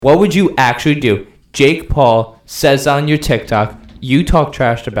What would you actually do? Jake Paul says on your TikTok, you talk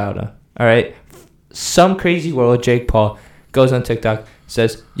trash about him. All right? Some crazy world, Jake Paul goes on TikTok,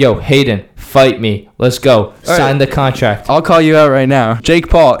 says, yo, Hayden, fight me. Let's go. Sign the contract. I'll call you out right now.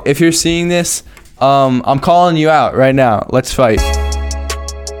 Jake Paul, if you're seeing this, I'm calling you out right now. Let's fight.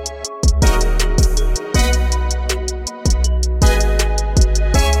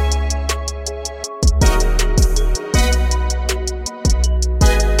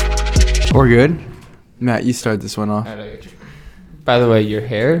 We're good. Matt, you start this one off. By the way, your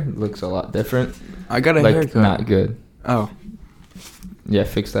hair looks a lot different. I got a like, haircut. Not good. Oh. Yeah,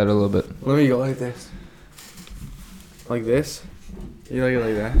 fix that a little bit. Let me go like this. Like this? You like it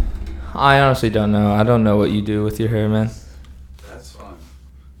like that? I honestly don't know. I don't know what you do with your hair, man. That's fine.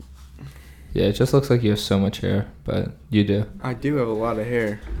 Yeah, it just looks like you have so much hair, but you do. I do have a lot of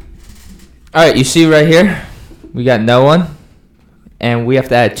hair. All right, you see right here? We got no one, and we have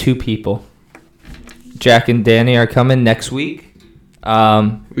to add 2 people. Jack and Danny are coming next week. We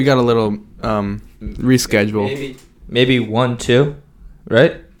got a little reschedule. Maybe 1, 2,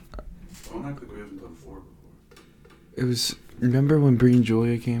 right? Don't act like we haven't done 4 before. It was. Remember when Bree and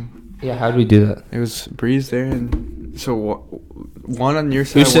Julia came? Yeah, how did we do that? It was Bree's there, and so one on your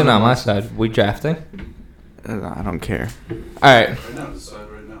side. Who's sitting one on my side? We drafting? I don't care. All right. Right now, decide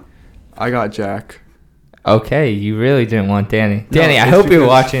right now. I got Jack. Okay, you really didn't want Danny. No, Danny, I it's hope you're because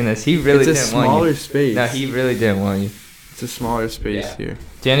watching this. He really it's a didn't want you. smaller space. No, he really didn't want you. It's a smaller space Yeah. here.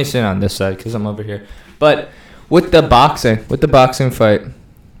 Danny's sitting on this side because I'm over here. But with the boxing fight,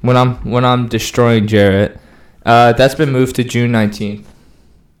 when I'm destroying Jarrett, that's been moved to June 19th.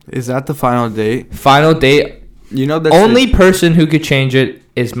 Is that the final date? Final date. You know that's Only person who could change it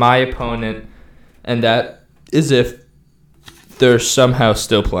is my opponent, and that is if they're somehow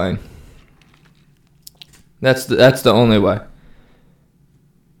still playing. That's the only way.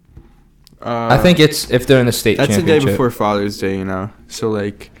 I think it's if they're in the state that's championship. the day before Father's Day, you know. So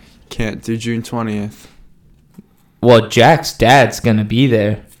like, can't do June 20th. Well, Jack's dad's gonna be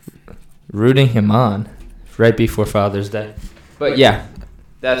there, rooting him on, right before Father's Day. But yeah,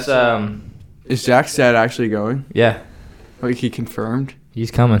 that's Is Jack's dad actually going? yeah, Like he confirmed? he's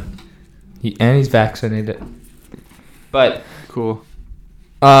coming. And he's vaccinated. But Cool.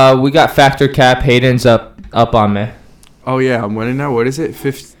 we got Factor Cap. Hayden's up on me. Oh yeah, I'm winning now. What is it?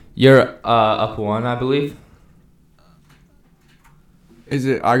 50? You're up 1, I believe. Is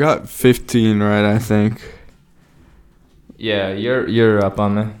it? I got 15 right, I think. Yeah, you're up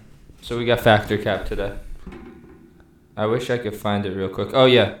on me. So we got Factor Cap today. I wish I could find it real quick. Oh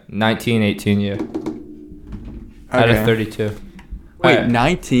yeah, 19, 18, yeah. Out of 32. Wait, Alright.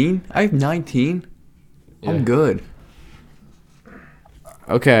 19? I have 19. Yeah. I'm good.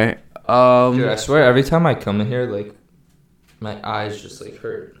 Okay. Dude, I swear every time I come in here, like, my eyes just like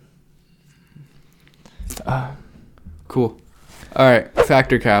hurt. Cool. All right,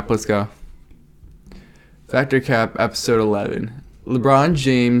 Factor Cap, let's go. Factor Cap, episode 11. LeBron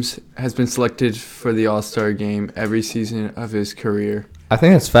James has been selected for the All-Star game every season of his career. I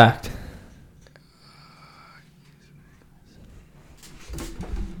think that's fact.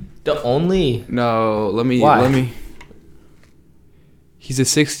 The only No, let me. Why? He's a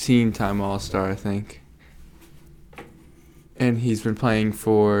 16-time All-Star, I think. And he's been playing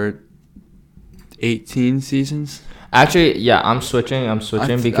for 18 seasons. actually, yeah, I'm switching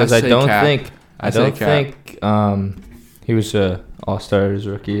because I I say don't Cap. think I say Cap. he was a All-Star his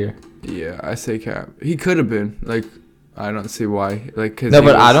rookie year. Yeah, I say Cap. He could have been. Like, I don't see why. Like, cause No,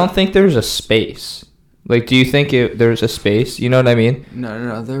 but I don't think there's a space. Like, do you think there's a space? You know what I mean?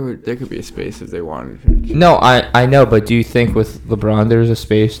 No. There could be a space if they wanted. No, I know, but do you think with LeBron there's a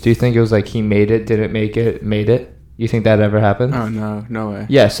space? Do you think it was like he made it, didn't make it, made it? You think that ever happened? Oh no way.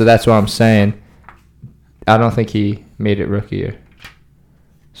 Yeah, so that's what I'm saying. I don't think he made it rookie year.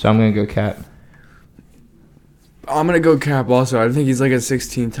 So I'm gonna go Cap. I'm gonna go Cap also. I think he's like a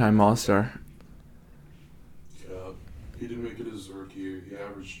 16-time All-Star. Yeah, he didn't make it his rookie year. He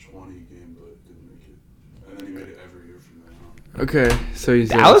averaged 20 a game, but didn't make it. And then he made it every year from then on. Okay, so he's.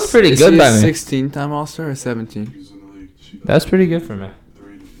 That was pretty is good he by a me. 16-time All-Star or 17? He was in the league. That's pretty good for me.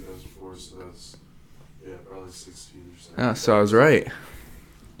 2003 to 2004, so that's probably 16 or something. Oh, so I was right.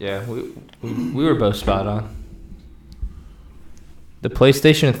 Yeah, we were both spot on. The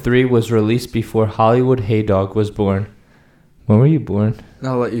PlayStation 3 was released before Hollywood Haydog was born. When were you born?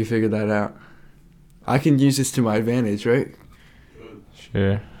 I'll let you figure that out. I can use this to my advantage, right? Good.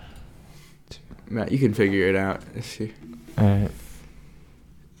 Sure. Matt, you can figure it out. Let's see. All right.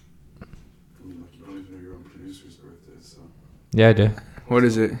 I mean, like, you don't even know your own producer's birthday, so Yeah, I do. What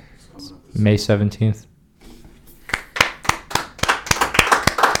is it? it's coming up this May 17th.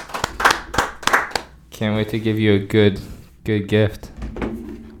 Can't wait to give you a good gift.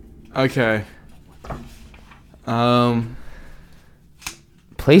 Okay.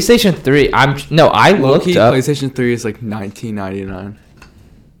 PlayStation 3. I looked Low-key, up. PlayStation 3 is like $19.99. I'm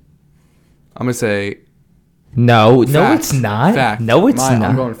gonna say No, fact. it's not. Fact. No, it's I'm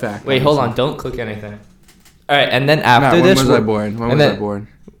not. going fact. Wait, hold on. Don't click anything. All right, and then after Matt, when this, was I born? When and was then- I born?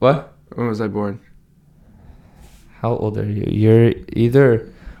 what? When was I born? How old are you? You're either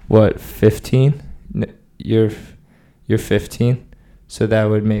 15? You're 15. So that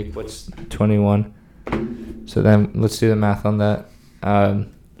would make what's 21. So then let's do the math on that.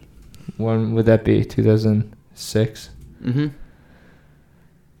 When would that be? 2006. Mm-hmm.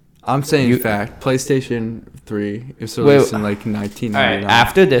 I'm saying You- fact. PlayStation 3 is Wait, released in like All 1999. right,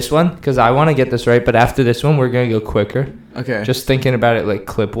 after this one, because I want to get this right, but after this one, we're gonna go quicker. Okay. Just thinking about it like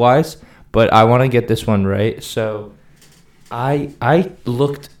clip wise, but I want to get this one right. So, I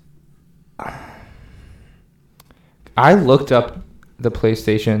looked up the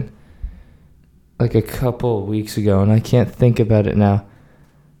PlayStation like a couple weeks ago, and I can't think about it now.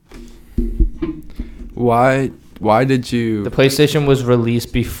 Why did you? The PlayStation was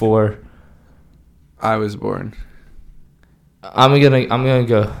released before. I was born. I'm gonna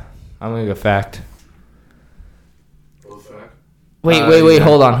go fact. Both fact. Wait, Yeah.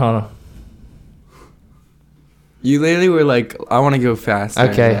 hold on. You literally were like, I want to go fast.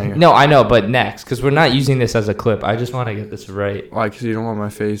 Okay, no, I know, but next, because we're not using this as a clip. I just want to get this right. Why? Because you don't want my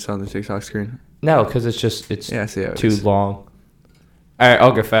face on the TikTok screen. No, because it's Yeah, I see how it too is. long. All right,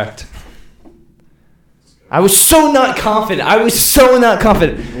 I'll go fact. I was so not confident.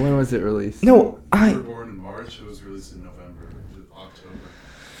 When was it released? No, You were born in March. It was released in November, October.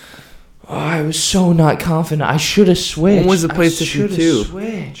 I was so not confident. I should have switched. When was the PlayStation I should 2? have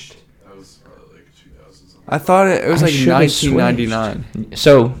switched. That was probably like 2000 something. I thought it was I like should've 1999.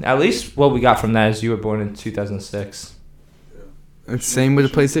 So at least what we got from that is you were born in 2006. Yeah. And same with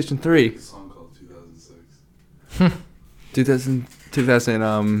the PlayStation 3. A song called 2006.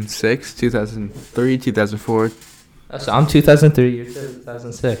 2006, 2003, 2004. So I'm 2003. You're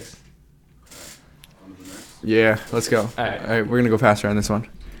 2006. On to the next. Yeah, let's go. All right. All right, we're going to go faster on this one.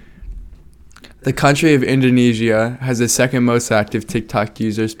 The country of Indonesia has the second most active TikTok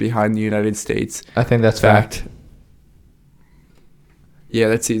users behind the United States. I think that's fact. Yeah,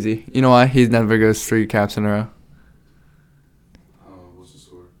 that's easy. You know why? He never goes 3 caps in a row. What's the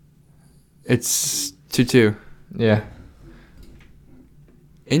score? It's 2-2. Yeah.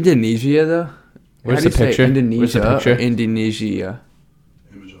 Indonesia, though? Where's How do the you say picture? Indonesia Where's the or picture? Indonesia.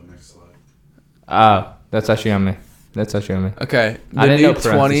 Image on next slide. Oh, that's actually on me. Okay, I didn't know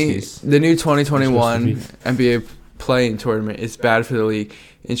parentheses. the new 2021 It's NBA playing tournament is bad for the league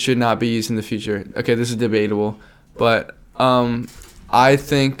and should not be used in the future. Okay, this is debatable, but I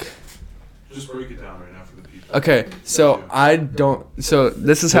think Just break it down right now for the people. okay. So I don't. So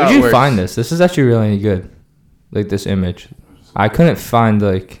this is How how did it you works. find this? This is actually really good. Like this image. I couldn't find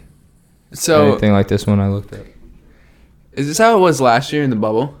like So anything like this when I looked at. is this how it was last year in the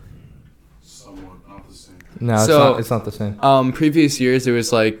bubble? Somewhat not the same. No, So- it's not the same. Previous years it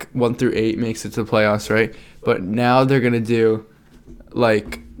was like 1 through 8 makes it to the playoffs, right? But now they're gonna do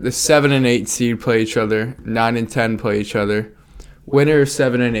like the 7 and 8 seed play each other, 9 and 10 play each other. Winner of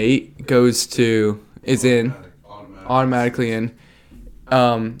 7 and 8 is in automatically in.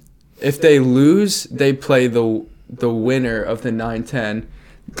 If they lose, they play the winner of the 9-10.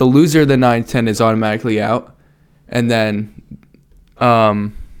 The loser of the 9-10 is automatically out, and then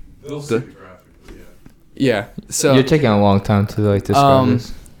They'll see the graphic, but yeah. So You're taking a long time to like describe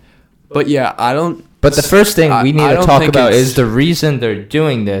this. but yeah, I don't. But the first thing we need I to don't talk think about it's- is the reason they're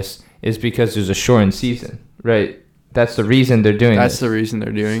doing this is because there's a shortened season, right? That's the reason they're doing That's this. the reason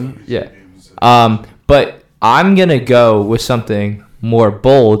they're doing it. Yeah. Games, But I'm gonna go with something more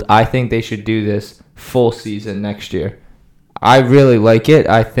bold. I think they should do this full season next year. I really like it.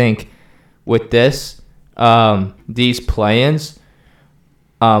 I think with this, these play-ins,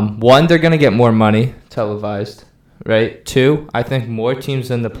 one, they're gonna get more money televised, right? Two, I think more teams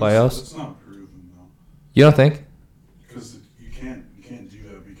in the playoffs. That's not proven though, You don't think? because you can't do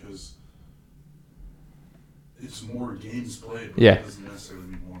that because it's more games played. But Yeah. It doesn't necessarily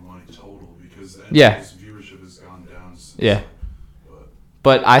mean more money total because the Yeah. NBA's viewership has gone down. Since, Yeah.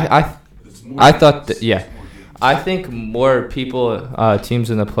 But But it's more I thought games, that- yeah. it's more games. I think more people, teams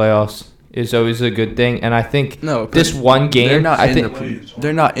in the playoffs is always a good thing, and I think No, this one game, They're not I in think,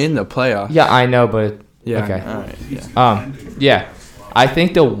 they're not in the playoffs. yeah, I know, but Yeah. okay. All right. Yeah. Yeah, I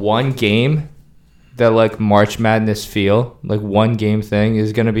think the one game, the like March Madness feel, like one game thing,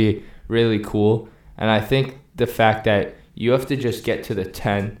 is gonna be really cool, and I think the fact that you have to just get to the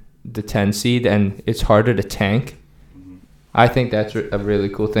 10 the 10 seed and it's harder to tank. I think that's a really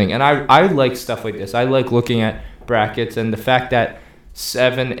cool thing. And I like stuff like this. I like looking at brackets and the fact that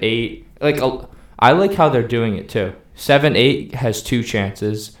 7, 8, I like how they're doing it too. 7, 8 has 2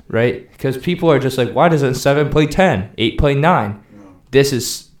 chances, right? Because people are just like, why doesn't 7 play 10? 8 play 9? No. This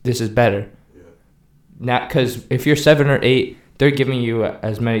is better. Yeah. Not because if you're 7 or 8, they're giving you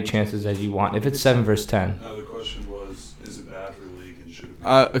as many chances as you want. If it's 7 versus 10, Now the question was, is it bad for the league and should it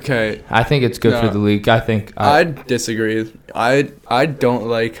be? Okay. I think it's good for the league. I think I disagree. I don't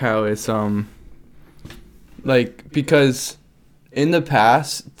like how it's because in the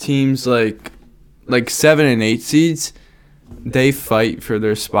past teams like 7 and 8 seeds, they fight for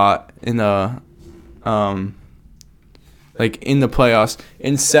their spot in the in the playoffs.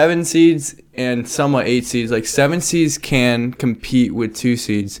 In 7 seeds and somewhat 8 seeds, 7 seeds can compete with 2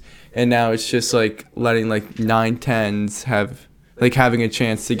 seeds, and now it's just letting 9, 10s have having a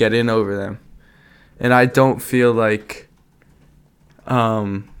chance to get in over them. And I don't feel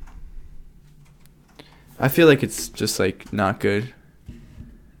I feel like it's just not good.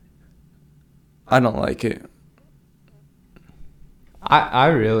 I don't like it. I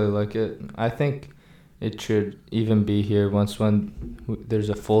really like it. I think it should even be here when there's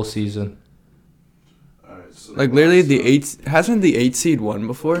a full season. All right, so Literally the 8 hasn't the 8 seed won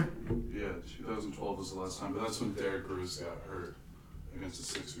before? Yeah, 2012 was the last time, but that's when Derrick Rose got hurt against the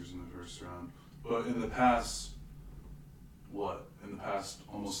Sixers in the first round. But in the past, in the past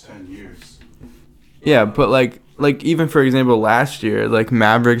almost 10 years. Yeah, but even for example last year,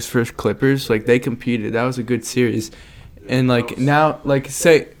 Mavericks versus Clippers, they competed. That was a good series. And now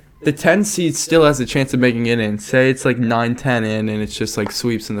say the 10 seed still has a chance of making it in. Say it's 9-10 in and it's just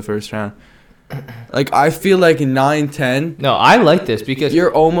sweeps in the first round. I feel 9-10. No, I like this because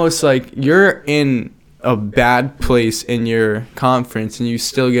You're almost you're in a bad place in your conference and you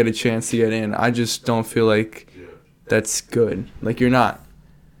still get a chance to get in. I just don't feel that's good. You're not.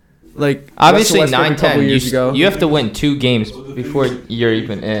 obviously Russell Westbrook a couple 9-10. years ago. You have to win 2 games But the thing before is, you're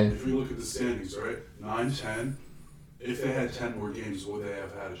even in. If we look at the standings, right? 9-10, if they had 10 more games, would they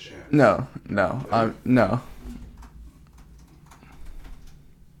have had a chance? No. No.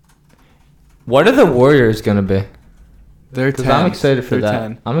 What are the Warriors gonna be? They're Because 10. I'm excited for They're that.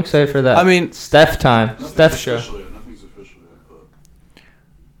 10. I'm excited for that. I mean, Steph time. Nothing's Steph show. official yet. Nothing's official yet,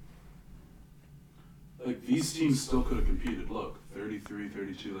 but these teams still could have competed. Look, 33,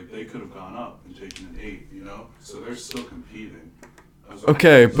 32, they could have gone up and taken an 8, So they're still competing.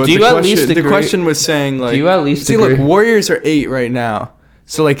 Okay, but Do you at least the agree- question was saying Do you at least see, agree? look, Warriors are 8 right now.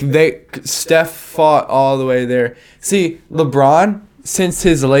 So Steph fought all the way there. See, LeBron, since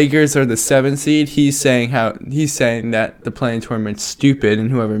his Lakers are the 7 seed, he's saying that the playing tournament's stupid and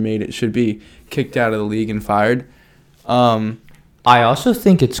whoever made it should be kicked out of the league and fired. I also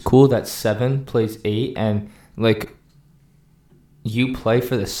think it's cool that 7 plays 8 and you play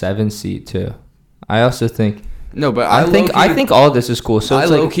for the 7 seed too. I also think No, but I think all this is cool. So I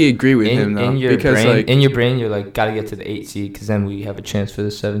it's low-key agree with him though, in your because brain, in your brain, you're gotta get to the 8 seed because then we have a chance for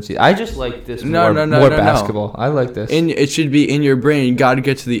the 7 seed. I just like this more basketball. I like this. it should be in your brain. You got to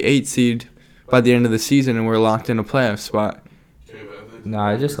get to the 8 seed by the end of the season, and we're locked in a playoff spot. Okay, but I think, No,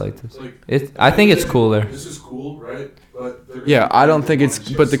 I just like this. Like, I think it's cooler. This is cool, right? But they're Yeah, gonna- I don't think it's.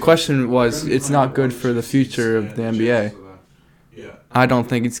 they're But the gonna question was, they're gonna it's find not a good bunch for the of future of stand the a NBA. chance for that. Yeah. I don't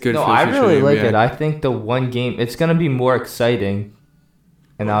think it's good No, for the I future really of the like NBA. it. I think the one game, it's gonna be more exciting,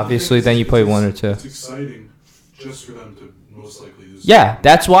 and obviously then you play 1 or 2. It's exciting just for them to most likely lose. Yeah,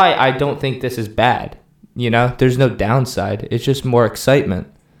 that's why I don't think this is bad. There's no downside. It's just more excitement.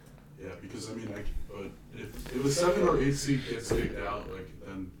 Yeah, because but if a 7 or 8 seed gets kicked out,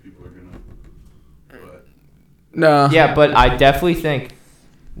 then people are gonna. But No. Yeah, but I definitely think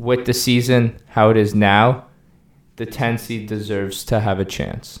with the season how it is now, the 10 seed deserves to have a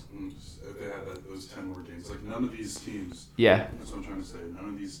chance. if they had those 10 more games, none of these teams. Yeah. That's what I'm trying to say. None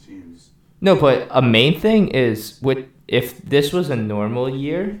of these teams. No, but a main thing is if this was a normal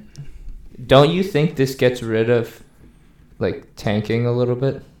year, don't you think this gets rid of tanking a little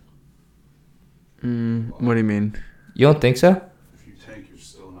bit? What do you mean? You don't think so? If you tank, you're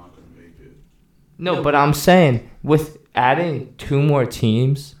still not gonna make it. No, but I'm saying with adding 2 more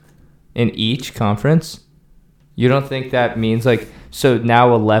teams in each conference, you don't think that means so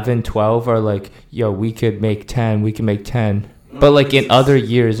now 11, 12 are yo, we could make 10, we can make 10. No, But because in other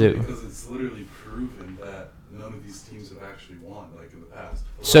years because it's literally proven that none of these teams have actually won in the past.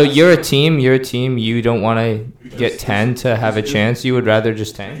 So you're a team, you don't want to get 10 to have a chance. You would rather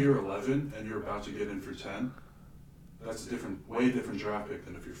just If tank. you're 11 and you're about to get in for 10, that's a way different draft pick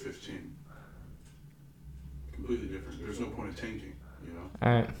than if you're 15. Completely different. There's no point in tanking,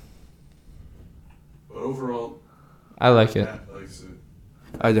 All right. I like it. Matt likes it.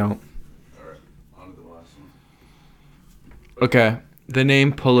 I don't. Alright, on to the last one. Okay. The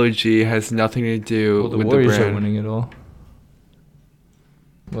name Polo G has nothing to do Well, the with Warriors the are brand. winning it all.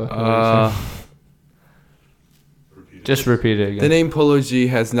 What are you saying? Repeat it. Just repeat it The again. name Polo G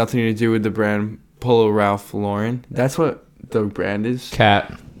has nothing to do with the brand Polo Ralph Lauren. That's what the brand is.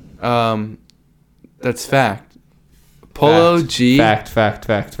 Cat. That's fact. Polo Fact. G. Fact.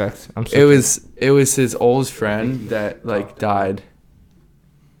 I'm so It was his old friend that like died.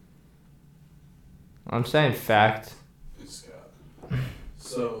 I'm saying fact. It's cat.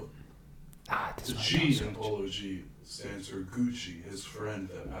 So, the G in Polo G stands for Gucci, his friend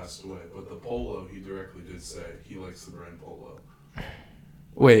that passed away. But the Polo, he directly did say he likes the brand Polo.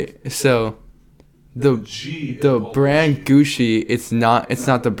 Wait, so the G in the Polo brand G, Gucci, it's not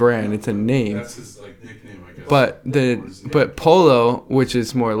the brand, it's a name. that's his like nickname, I guess. But Or his name. but Polo, which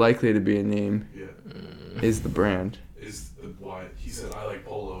is more likely to be a name, Yeah, is the brand. is the why he said I like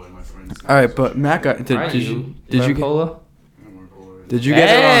Polo and my friends. All right, but Matt got did Aren't you Red get Polo? did you get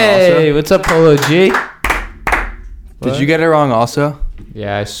it wrong Hey, also? what's up, Polo G? Did you get it wrong also?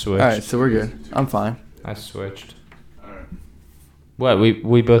 Yeah, I switched. All right, so we're good. I'm fine. I switched. Alright, What?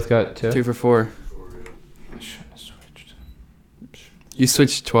 We both got 2? 2 for 4. before we I shouldn't have switched. You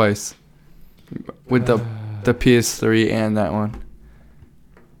switched twice with the PS3 and that one.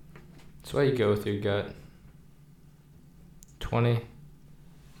 That's why you go with your gut. 20.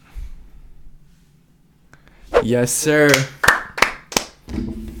 Yes, sir.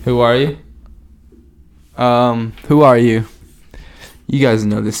 Who are you? Who are you? You guys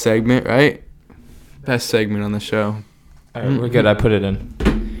know this segment, right? Best segment on the show. All right, we're good. I put it in.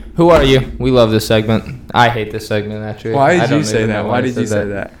 Who are you? We love this segment. I hate this segment, actually. Why I did don't you say even that? know Why I did you said say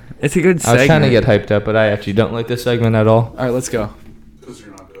that? It's a good I segment. was trying to get hyped up, but I actually don't like this segment at all. All right, let's go. because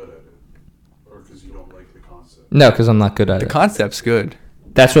you're not good at it, or because you don't like the concept. No, because I'm not good at The it. concept's good.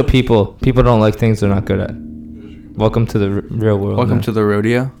 That's what people don't like things they're not good at. Welcome to the real world. Welcome man. to the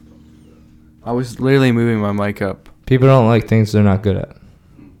rodeo. I was literally moving my mic up. People don't like things they're not good at.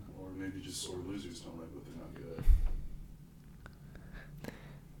 Or maybe just sore losers don't like what they're not good at.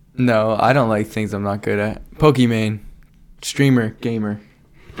 No, I don't like things I'm not good at. Pokemon. Streamer. Gamer.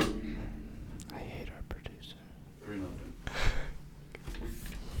 I hate our producer. 3-0.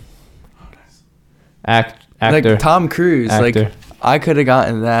 Oh, nice. Actor. Like Tom Cruise. Actor. Like, I could have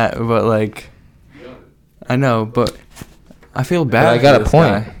gotten that, but like, You got it. I know, but I feel bad. I for got a this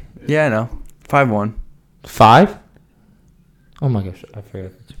point. guy. Yeah, I know. 5-1. 5? Oh my gosh, I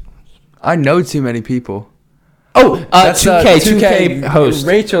forgot. I know too many people. Oh, 2K host.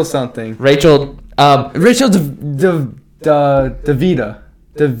 Rachel something. Rachel, Rachel DeVita.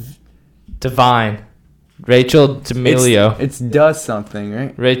 Divine. Rachel D'Amelio. It's does something,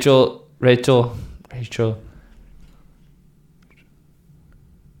 right? Rachel.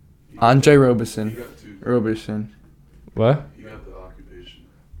 Andre You Roberson. got 2. What? You got the occupation.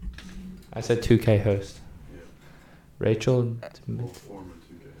 I said 2K host. Yeah. Rachel. Well, former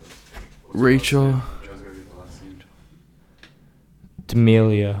 2K. What's the Rachel. last name? You guys gotta get the last name.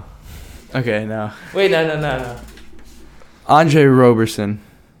 D'Amelio. Okay, now. Wait, no. Andre Roberson.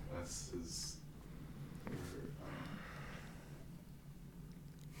 That's his.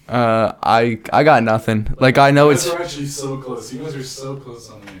 I got nothing. Like, I know You it's guys are actually so close. You guys are so close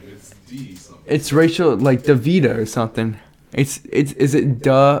on the name. It's D something. it's Rachel, like DeVita or something. Is it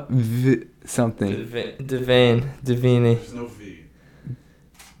something? Divine. There's no V.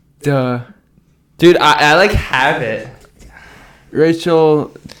 Dude, I like have it.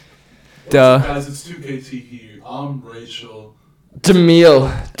 Rachel. Guys, it's 2KT here. I'm Rachel.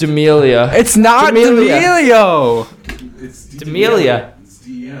 D'Amelia. It's not D'Amelia. D'Amelio. It's D'Amelia. It's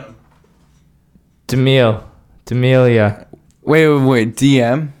DM. D'Amelia. Wait.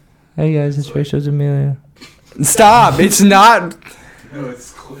 DM. Hey guys, it's Rachel D'Amelia. Stop. It's not. No,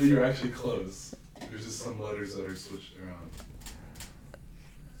 it's you're actually close. There's just some letters that are switched around.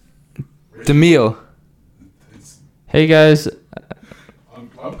 Rachel, Demille. It's, Hey guys, I'm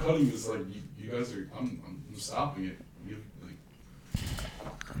cutting this like you guys are. I'm stopping it. You, like,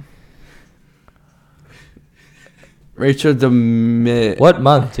 Rachel Demille. what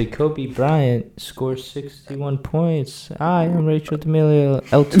month did Kobe Bryant score 61 points? Hi, I'm Rachel D'Amelia.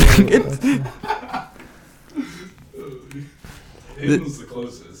 Hayden's the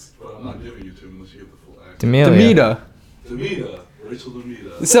closest, but I'm not giving it to him unless you get the full accent. D'Amelia. Demita. Rachel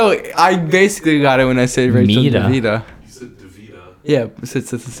Demita. So I basically got it when I said Rachel Mita. DeVita. You said Devita. Yeah, it's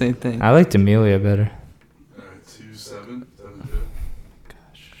the same thing. I like D'Amelia better. Alright, 2-7. 7-2.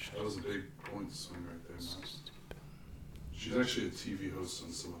 That was a big point swing right there, man. She's actually a TV host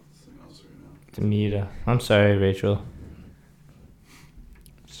on some of something else right now. Demita. I'm sorry, Rachel.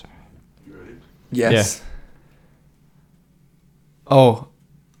 Sorry. You ready? Yes. Oh,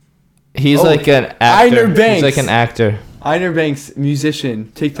 He's Oh, like an actor. Einar He's Banks. like an actor. Einar Banks,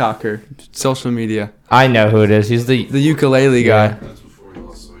 musician, TikToker, social media, I know who it is. He's the. the ukulele guy. Yeah. That's before he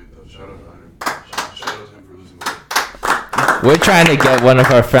lost weight, though. Shout out to Hunter. Shout out to him for losing weight. We're trying to get one of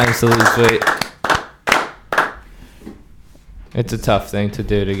our friends to lose weight. It's a tough thing to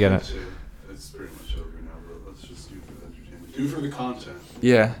do to get it. It's pretty much over now, but let's just do it for the entertainment. Do it for the content.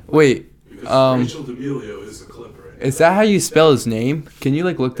 Yeah. Wait, Because Rachel D'Amelio is a clip right now. is that how you spell his name? Can you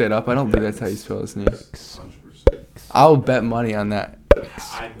like look that up? I don't think that's how you spell his name. 100%. I'll bet money on that.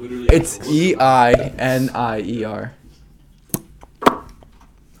 I literally It's have to look EINIER.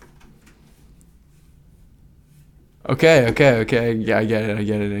 Okay. Yeah, I get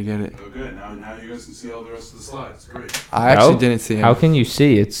it. Okay, now you guys can see all the rest of the slides. Great. I actually How? didn't see him. How can you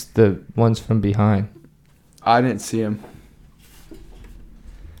see? It's the ones from behind. I didn't see him.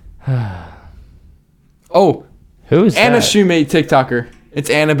 Oh, Who is Anna that? Shoemate TikToker. It's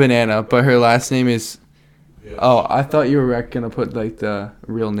Anna Banana, but her last name is. Yeah. Oh, I thought you were gonna put like the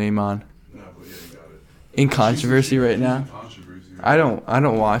real name on. No, but yeah, you got it. In controversy She's right in now. controversy right I now.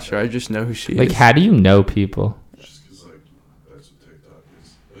 don't watch her. I just know who she Like, is. how do you know people? Just because, like, that's what TikTok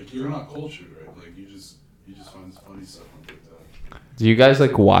is. Like, you're not cultured, right? Like, you just find funny stuff on TikTok. Do you guys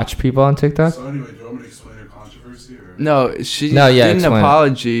like watch people on TikTok? So anyway, do you want me to explain her controversy, or No, she No, yeah, did an explain it.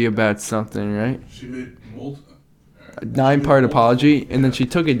 apology about something, right? she made multiple. A 9-part apology, and then she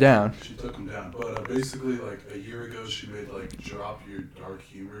took it down. She took them down, but basically, like a year ago, she made like drop your dark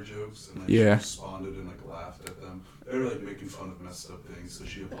humor jokes, and like Yeah. she responded and like laughed at them. They were like making fun of messed up things, so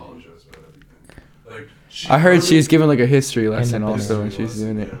she apologized about everything. Like I heard she was giving giving like a history lesson the also when she's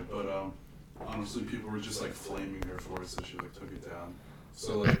doing it. Yeah, but honestly, people were just like flaming her for it, so she like took it down.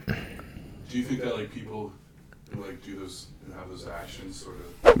 So like, do you think that like people who like do those, who have those actions, sort of?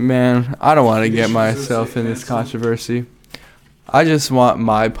 Man, I don't want to get myself in this controversy. I just want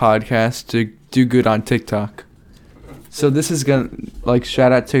my podcast to do good on TikTok. So this is gonna like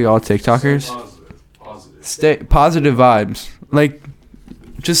shout out to y'all TikTokers. Positive. Stay positive vibes. Like,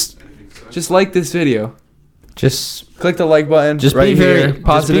 just like this video. Just Click the like button. just right be very here.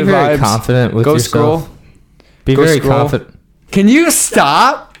 Positive just be very vibes. confident with Go yourself. scroll. Be Go very scroll. confident. Can you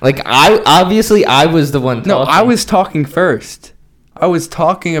stop? Like, I was the one talking. No, I was talking first. I was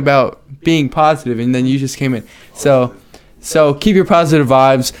talking about being positive, and then you just came in. So keep your positive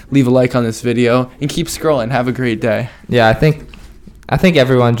vibes. Leave a like on this video, and keep scrolling. Have a great day. Yeah, I think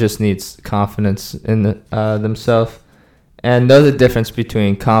everyone just needs confidence in themselves, and know the difference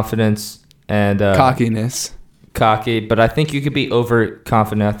between confidence and Cockiness. cocky. But I think you could be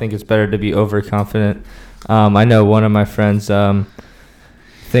overconfident. I think it's better to be overconfident. I know one of my friends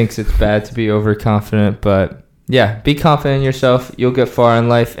thinks it's bad to be overconfident, but yeah, be confident in yourself. You'll get far in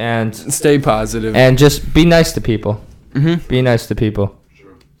life, and Stay positive. just be nice to people. Mm-hmm. Be nice to people.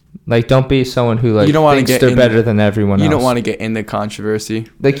 Sure. Like, don't be someone who like You don't wanna thinks get they're in- better than everyone else. You don't want to get into controversy.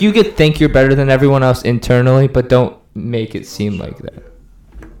 Like, you could think you're better than everyone else internally, but don't make it seem like that.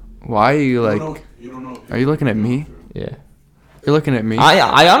 Why are you like? You don't know what Are you looking at people me? go through. Yeah. You're looking at me.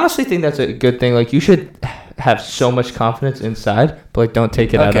 I honestly think that's a good thing. Like, you should have so much confidence inside, but like, don't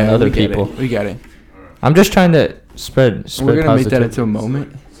take it out on other we get people. it. We get it. I'm just trying to spread We're gonna make that positivity. into a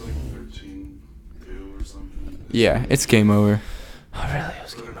moment. It's like 13-2 or something. Yeah, it's game over. Oh, really? It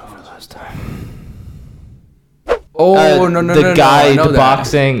was game over last time. Oh no no the no guy, no! I know the that.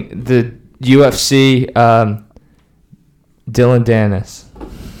 boxing, the UFC, Dylan Dennis.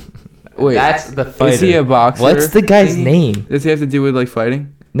 Wait, That's the fighter. is he a boxer? What's the guy's thingy? name? Does he have to do with like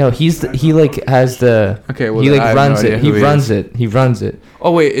fighting? No, he like has the. Okay, well he then like I have no runs idea it. who He runs it.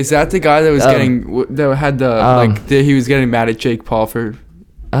 Oh wait, is that the guy that was that had the he was getting mad at Jake Paul for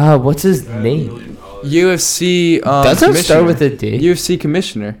What's his $1 name? million. UFC? Doesn't it start with a D? UFC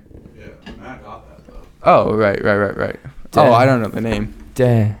commissioner. Yeah, Matt got that though. Oh right. Dan- Oh, I don't know the name.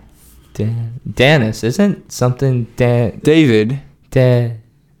 Dennis isn't something David. Dan.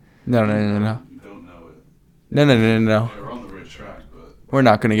 No. You don't know it. No. Yeah, we're on the right track, but We're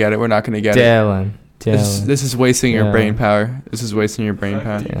not gonna get it. Dylan. This is wasting your Yeah. brain power. This is wasting your the brain fact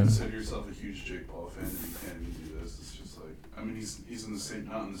power. that you Yeah. consider yourself a huge Jake Paul fan and you can't even do this. It's just like, I mean, he's in the same,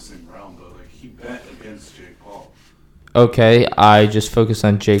 not in the same realm, but like he bet against Jake Paul. Okay, I just focus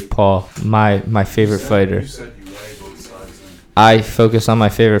on Jake Paul, my favorite fighter. You said you weigh both sides in. I focus on my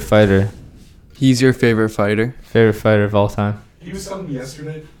favorite fighter He's your favorite fighter. of all time. He was telling me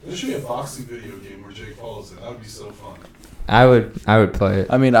yesterday, there should be a boxing video game where Jake Paul is in. That would be so fun. I would play it.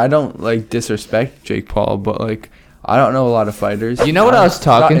 I mean, I don't like disrespect Jake Paul, but like I don't know a lot of fighters. You know what I was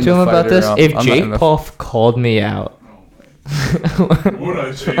talking Not to him into about this? fighter, If I'm not Jake into- Paul called me out. Would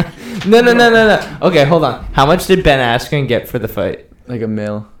I take? No. Okay, hold on. How much did Ben Askren get for the fight? Like a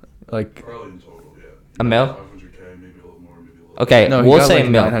mil, like Probably in total, yeah. A mil? 500K, maybe a little more, maybe a little. Okay, no, he we'll got say like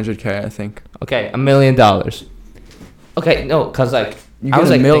mil. 900K, I think. Okay, $1 million. Okay, no, cause like You I was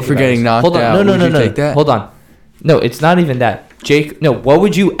get a like mil thinking for about getting this. knocked Hold on, out. no, Would you take that? Hold on. No, it's not even that. Jake, no. What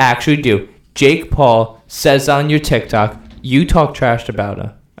would you actually do? Jake Paul says on your TikTok, you talk trash about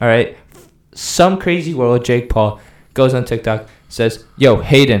him. All right. Some crazy world. Jake Paul goes on TikTok, says, "Yo,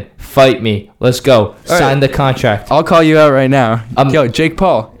 Hayden, fight me. Let's go. Sign the contract." I'll call you out right now. Um, Yo, Jake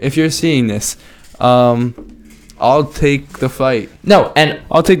Paul, if you're seeing this, I'll take the fight. No, and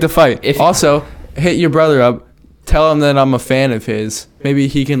I'll take the fight. If- Also, hit your brother up. Tell him that I'm a fan of his. Maybe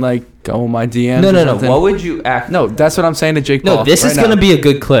he can like go in my DMs. or no. something. What would you act? No, that's what I'm saying to Jake Paul. No, this is right gonna now. be a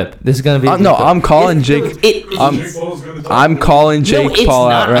good clip. This is gonna be. A good No, clip. I'm calling Jake. I'm- Jake Paul's gonna talk I'm to calling No, Jake it's Paul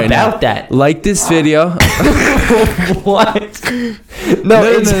not out right now. about that. Like this video. What? No,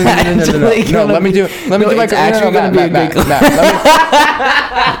 it's actually No, gonna let me be- do. Let me no, do my. it's actually Matt, gonna be a Matt, good Matt,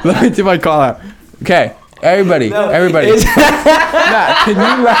 Matt, let me do my call out. Okay, everybody. It's- Matt, can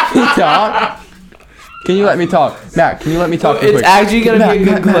you let me talk? Can you let me talk? Matt, can you let me talk? real It's quick? actually gonna be a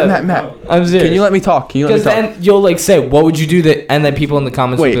good clip. Matt. I'm serious. Can you let me talk? Can you let me Because talk? then you'll like say, "What would you do?" That, and then people in the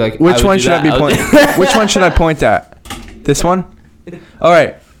comments Wait, will be like, which would one do should I that. be would pointing? do- Which one should I point at? This one? All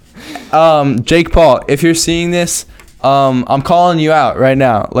right. Jake Paul, if you're seeing this, I'm calling you out right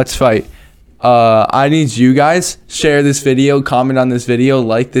now. Let's fight. I need you guys share this video, comment on this video,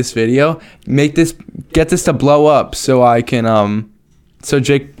 like this video, get this to blow up so I can so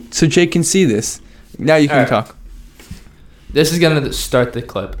Jake can see this. Now you can All right. talk. This is gonna start the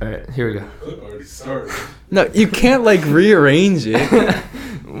clip. All right, here we go. Clip already started. No, you can't like rearrange it.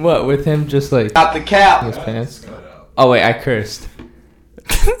 What with him just like Out the cap. his pants? Cut out. Oh wait, I cursed.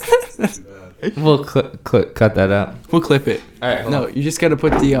 Too bad. We'll cut that out. We'll clip it. All right, hold No, on. you just gotta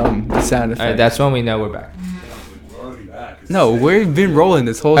put the sound effect. All right, that's when we know we're back. We're already back. It's No, sick. we've been rolling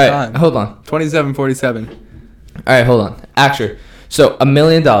this whole All right, time. hold on. 27:47. All right, hold on. Actually, so $1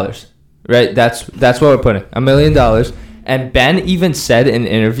 million, right? That's what we're putting. $1 million. And Ben even said in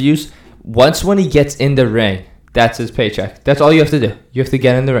interviews, once when he gets in the ring, that's his paycheck. That's all you have to do. You have to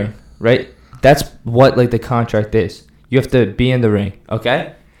get in the ring, right? That's what like the contract is. You have to be in the ring,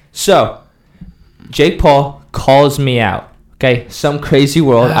 okay? So, Jake Paul calls me out. Okay, some crazy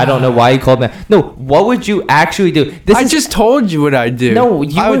world. I don't know why he called me. No, what would you actually do? I just told you what I'd do. no.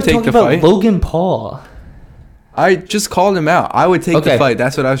 You I were would take talking the about fight. Logan Paul. I just called him out. I would take Okay. the fight.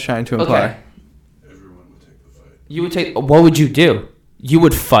 That's what I was trying to imply. Okay. Everyone would take the fight. You would take. What would you do? You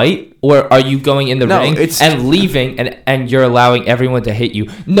would fight, or are you going in the No, ring it's- and leaving, and you're allowing everyone to hit you?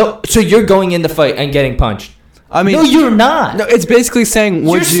 No, so you're going in the fight and getting punched. I mean, No, you're not. no, it's basically saying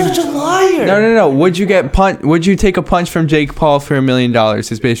would You're you? such a liar. No. Would you get punch? Would you take a punch from Jake Paul for $1 million?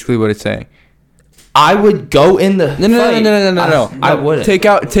 Is basically what it's saying. I would go in the No. I wouldn't. Take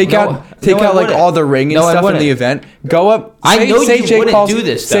out No, I like wouldn't. all the ring and No, I stuff in wouldn't. the event. Go up. I know you Jake wouldn't Paul's, do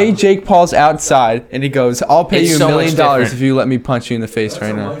this, Say though. Jake Paul's outside and he goes, "I'll pay It's you $1 so much million different. if you let me punch you in the face That's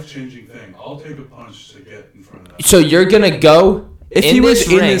right a now." life-changing thing. I'll take a punch to get in front of that. So you're gonna go If in he was this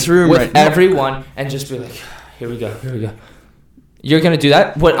in ring this room with right now- everyone and just be like, here we go. You're gonna do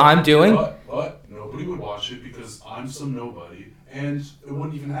that? What I'm doing? But nobody would watch it because I'm some nobody, and it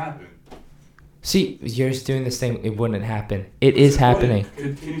wouldn't even happen. See, you're just doing this thing. It wouldn't happen. It is happening.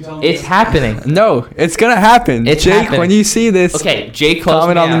 Can you tell me? It's happening. No, it's gonna happen. It's Jake, happening. when you see this, Okay, Jake calls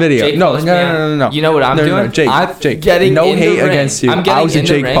comment me on the out. video. Jake No, calls no, me no, out. no, no, no. You know what I'm doing? Jake, I'm Jake, getting no in the hate ring. against you. I'm I getting was a in the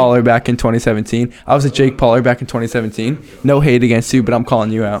Jake ring. Pauler back in 2017. I was a Jake Pauler back in 2017. No hate against you, but I'm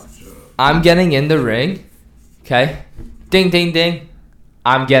calling you out. I'm getting in the ring. Okay, ding, ding, ding.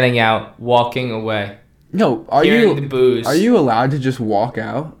 I'm getting out, walking away. No, are Hearing the you boos. are you allowed to just walk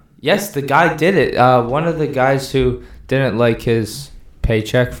out? Yes, the guy did it. One of the guys who didn't like his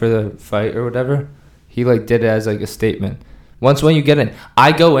paycheck for the fight or whatever, he like did it as like a statement. Once when you get in,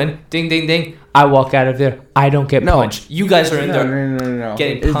 I go in, ding, ding, ding. I walk out of there. I don't get No. punched. You guys are in there No.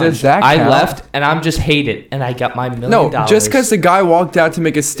 getting Does punched. that I count? left and I'm just hated, and I got my $1 million. No, just because the guy walked out to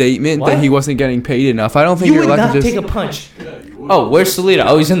make a statement What? that he wasn't getting paid enough, I don't think you you're would allowed not to just. take a punch. Yeah, you would. Oh, where's Salita?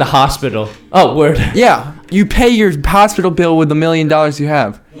 Oh, he's in the hospital. Oh, word. Yeah, you pay your hospital bill with $1 million you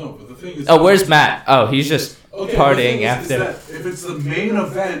have. No, but the thing is. Oh, where's Matt? Oh, he's just Okay, the partying thing is after. that if it's the main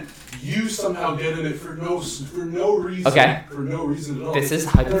event, you somehow get in it for no reason. Okay. For no reason at all. This is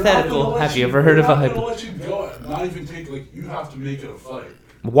They're not gonna hypothetical. let Have you ever heard of a They're not gonna let you go. Not even take like you have to make it a fight.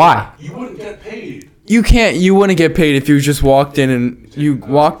 Why? You wouldn't get paid. You can't. You wouldn't get paid if you just walked in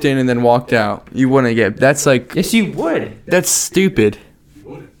and then walked out. You wouldn't get. That's like. Yes, you would. That's stupid. You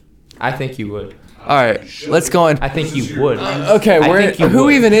wouldn't. I think you would. All right, let's go on. I think you would. Okay, I we're. think you Who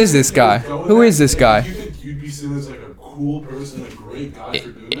would. even is this guy? Who is this guy? You think you'd be seen as like a cool person, a great guy for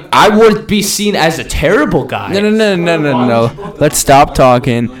doing that? I would be seen as a terrible guy. No. Let's stop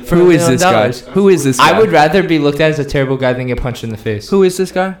talking. Who is this guy? $1 million. Who is this guy? I would rather be looked at as a terrible guy than get punched in the face. Who is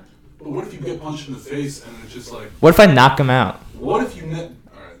this guy? But what if you get punched in the face and it's just like, What if I knock him out? what if you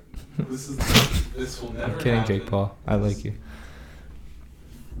Alright, this will never I'm kidding, happen. Jake Paul. I like you.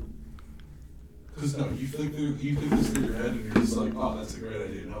 Because no, you think this through your head and you're just like, oh, that's a great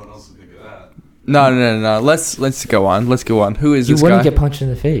idea. No one else would think of that. No. Let's go on. Who is You this wouldn't guy? get punched in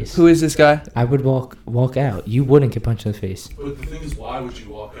the face. Who is this guy? I would walk out. You wouldn't get punched in the face. But the thing is, why would you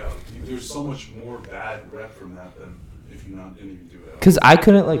walk out? There's so much more bad rep from that than if you didn't even do it. Cause I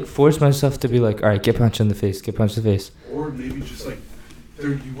couldn't like force myself to be like, all right, get punched in the face, get punched in the face. Or maybe just like,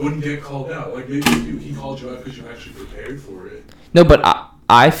 you wouldn't get called out. Like maybe he called you out because you actually prepared for it. No, but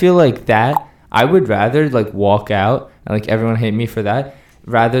I feel like that. I would rather like walk out and like everyone hate me for that,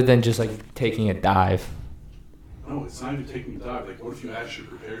 rather than just like taking a dive. No, it's not even taking a dive. Like, what if you actually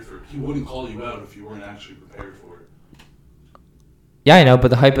prepared for it? He wouldn't call you out if you weren't actually prepared for it. Yeah, I know, but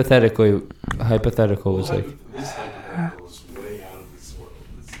the hypothetical was like. This hypothetical is way out of this world.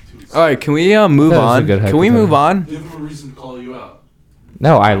 It's too. All right, can we move That was a on? good Can we move on? Give him a reason to call you out.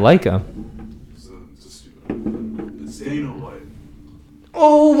 No, I like him. It's a stupid. It's Dana White.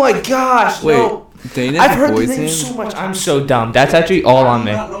 Oh my gosh! Wait, no. Dana's I've heard the boy's name name? so much. I'm so dumb. That's actually all on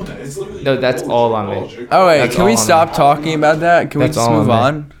me. No, that's all on me. All right, That's can we all on stop me. talking about that? Can we That's just all move on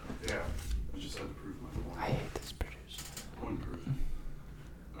on? Yeah, I just had to prove my point. I hate this producer. Point proven.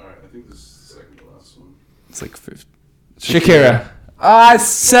 Alright, I think this is the second to last one. It's like 50. Shakira. I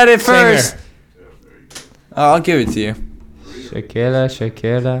said it first. Yeah, there you go. I'll give it to you.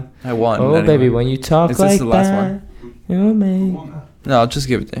 Shakira. I won. Oh, anyway. baby, when you talk Is this like the last that, one? you Who make. won that? No, I'll just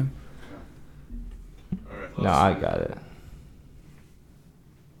give it to him. Alright, No, last I one. got it.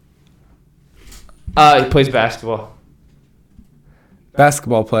 He plays basketball.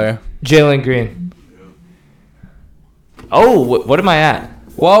 Basketball player. Jalen Green. Yeah. Oh, what am I at?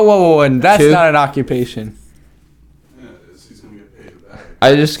 Whoa, and that's 2. not an occupation. Yeah, it is. He's gonna get paid a bag.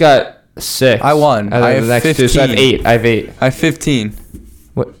 I just got 6. I won. Out of I the have next 2, so I have 15. 8. I have 8. I have 15.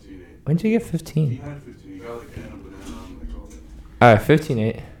 What? 15-8. When did you get He 15? had 15. He got like Anna Banana on the call. All right,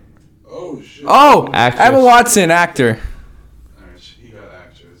 15-8. Oh shit. Oh, Actress. Emma Watson, actor. Alright, he got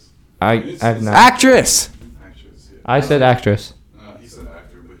actress. I have 9. Actress. Actress, yeah. I said actress. He said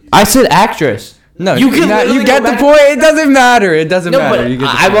actor, but he. I said actress. No, You can literally you get go the back- point. It doesn't matter. It doesn't No, matter. but You get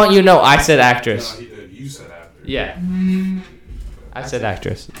the I point. want you to know I said No, actress. he did. You said actor. Yeah. I said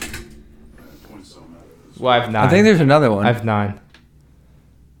actress. Points don't matter. Well, I have 9. I think there's another one. I have 9.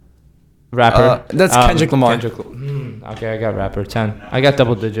 Rapper. That's Kendrick Lamar. Okay, I got rapper. 10. I got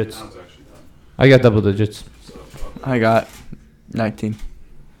double digits. Now it's actually done. I got double digits. So, I got 19.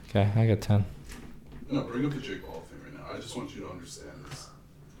 Okay, I got 10. no, bring up the Jake Paul thing right now. I just want you to understand this.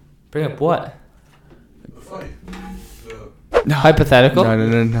 Bring up what? The fight. Hypothetical?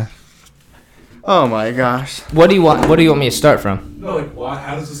 No. Oh my gosh. What do you want? What do you want me to start from? No, like, why?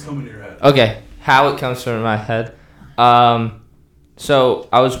 How does this come into your head? Okay, how it comes from my head. So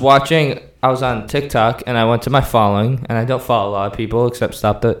I was on TikTok and I went to my following, and I don't follow a lot of people except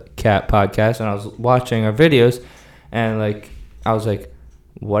Stop the Cat podcast, and I was watching our videos, and like I was like,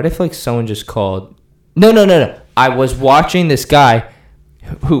 what if like someone just called? No. I was watching this guy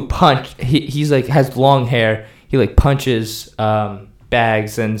who punched. He's like has long hair. He like punches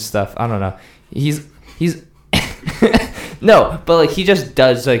bags and stuff. I don't know. He's no, but like he just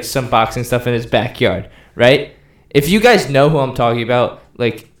does like some boxing stuff in his backyard, right? If you guys know who I'm talking about,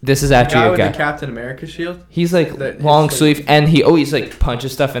 like this is actually a guy. Captain America shield? He's like That- long his, sleeve, and he always like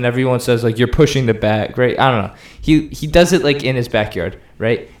punches stuff, and everyone says like you're pushing the bag, right? I don't know. He does it like in his backyard,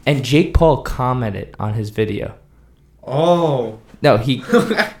 right? And Jake Paul commented on his video. Oh. No, he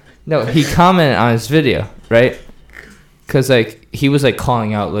commented on his video, right? Because like he was like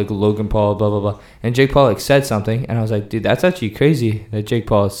calling out like Logan Paul, blah blah blah, and Jake Paul like said something, and I was like, dude, that's actually crazy that Jake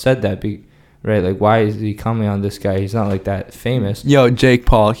Paul said that, right? Like, why is he commenting on this guy? He's not like that famous. Yo, Jake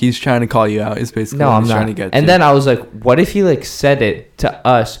Paul, he's trying to call you out. Is basically No, what I'm he's not. trying to get And to. then I was like, what if he like said it to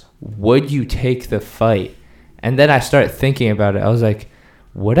us? Would you take the fight? And then I started thinking about it. I was like,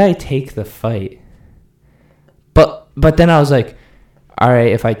 would I take the fight? But then I was like, all right,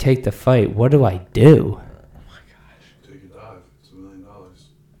 if I take the fight, what do I do? Take a dive. It's $1 million.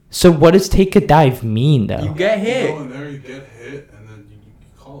 So what does take a dive mean though? get You go in there, you get hit, and then you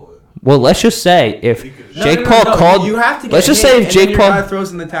call it. Well, let's just say if No, Jake Paul called. You have to get Let's just hit, say if and Jake then your Paul. guy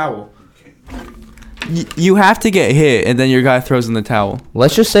throws in the towel. You have to get hit, and then your guy throws in the towel.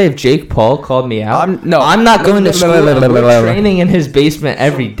 Let's just say if Jake Paul called me out. I'm not going to school. I'm training in his basement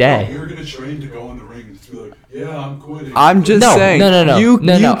every No, day. you're gonna train to go in the ring and be like, yeah, I'm quitting. I'm just No, saying. no. You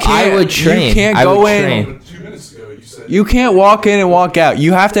I can't- would train. You can't I go would in. train. 2 minutes ago, you said You can't walk in and walk out.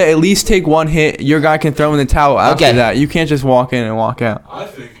 You have to at least take one hit. Your guy can throw in the towel after Okay. that. You can't just walk in and walk out. I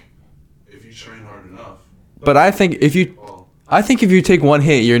think if you train hard enough, But I think if you take one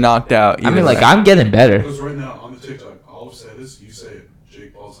hit, you're knocked out. I mean, either like, way. I'm getting better. because right now on the TikTok, I'll say this, you say it.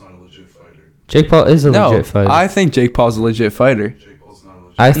 Jake Paul's not a legit fighter. Jake Paul is a No, legit fighter. I think Jake Paul's a legit fighter. Jake Paul's not a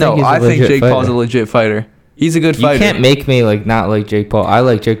legit. I think he's a I think legit Jake fighter. Paul's a legit fighter. He's a good You fighter. can't make me like not like Jake Paul. I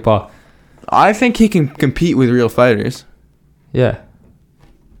like Jake Paul. I think he can compete with real fighters. Yeah.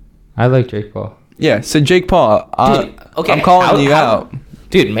 I like Jake Paul. Yeah, so Jake Paul, Dude, okay, I'm calling you how- out.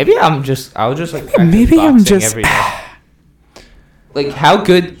 Dude, maybe I'll just like practice Maybe I'm boxing just- every day. Like how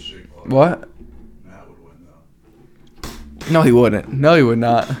good Jake Paul. What? Matt would win though. No, he wouldn't. No, he would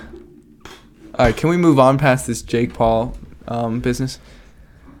not. All right, can we move on past this Jake Paul business?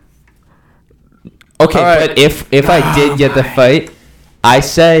 Okay, All right. but if I did get the fight, I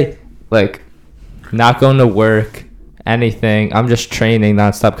say like not going to work, anything. I'm just training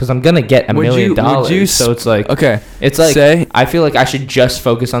nonstop because I'm gonna get $1 Would million. you So it's like Okay. it's like Say- I feel like I should just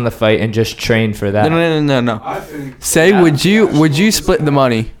focus on the fight and just train for that. No. I think. Say, Yeah. would you split the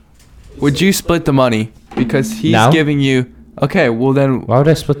money? Would you split the money? Because he's No. giving you. Okay, well then, Why would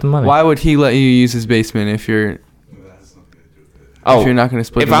I split the money? why would he let you use his basement if you're That has nothing to do with it. if you're not gonna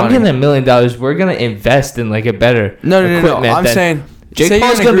split if the I'm money? getting $1 million, we're gonna invest in like a better No. equipment. I'm than- saying Jake say you're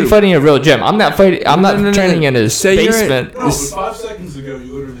Paul's in a gonna be group. fighting in a real gym. I'm not fighting. I'm not No. training in his Say you're in- basement. No, but 5 seconds ago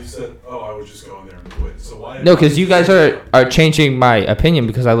you literally said, "Oh, I would just go in there and quit." So why? No, because you guys are changing my opinion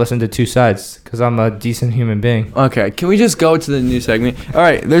because I listen to two sides because I'm a decent human being. Okay, can we just go to the new segment? All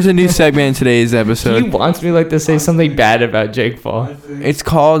right, there's a new segment in today's He episode. wants me like to say something bad about Jake Paul. I think. It's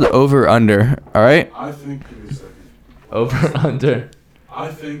called Over Under. All right. I think. Give me a second. Over under. I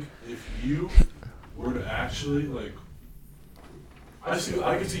think if you were to actually like,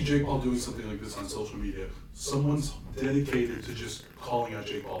 I could see Jake Paul doing something like this on social media. Someone's dedicated to just calling out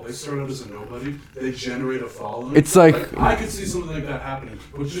Jake Paul. They start out as a nobody. They generate a following. It's like- I could see something like that happening,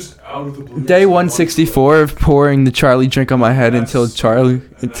 but just out of the blue. Day 164 of pouring the Charlie drink on my head until Charlie.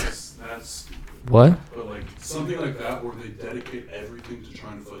 That's What? but like something like that where they dedicate everything to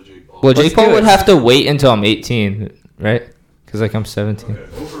trying to fight Jake Paul. Well, Let's Jake Paul do would it. have to wait until I'm 18, right? Because like I'm 17.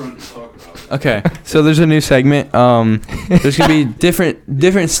 Okay, over under. Talk about it. Okay, so there's a new segment. There's gonna be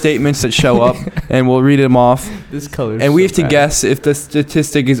different statements that show up, and we'll read them off, This color. and we have to guess if the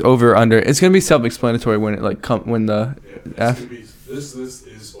statistic is over or under. It's gonna be self-explanatory when it like when the. Yeah, it's gonna be this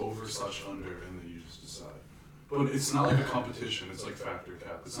is over / under, and then you just decide. But it's not like a competition. It's like factor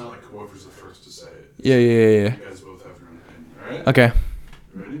cap. It's not like whoever's the first to say it. Yeah. You guys both have your own opinion. All right. Okay,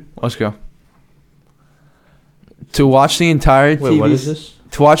 Ready? let's go. To watch the entire Wait, what is this?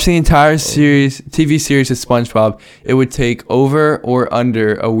 To watch the entire TV series of SpongeBob, it would take over or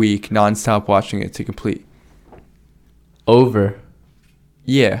under a week nonstop watching it to complete. Over.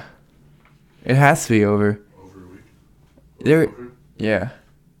 Yeah, it has to be over. Over a week. There- Over. Yeah.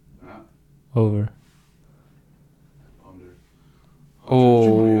 Nah. Over. Under.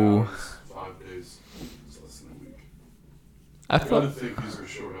 Oh. 120 hours, 5 days. It's less than a week. I I gotta thought. think these are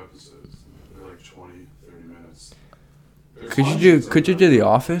short episodes. They're like 20, 30 minutes. There's Could hundreds you of do them. The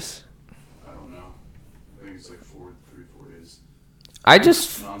Office? I don't know. I think it's like 4 days. I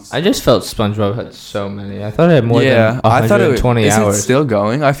just felt SpongeBob had so many. I thought it had more Yeah, than I thought it 120 is hours. it still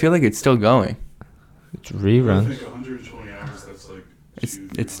going? I feel like it's still going. It's I reruns. think 120 hours. That's like. It's- 2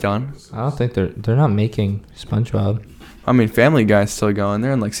 it's 3 done? episodes. I don't think they're not making SpongeBob. I mean, Family Guy's still going.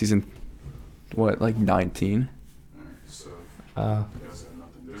 They're in like season, what, like 19? Alright, so Uh, you guys have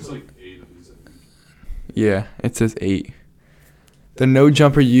nothing. There's like 8 of these. I think. Yeah, it says 8. The No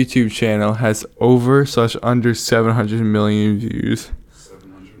Jumper YouTube channel has over / under 700 million views.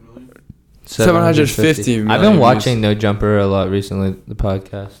 700 million. 750 I've million been views. watching No Jumper a lot recently. The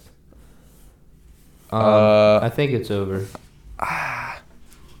podcast. I think it's over. I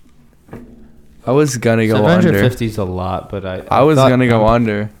was gonna go under. 750 is a lot, but I was thought- gonna go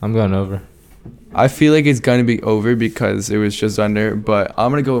under. I'm going over. I feel like it's gonna be over because it was just under, but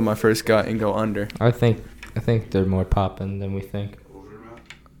I'm gonna go with my first gut and go under. I think they're more popping than we think. Over, Matt.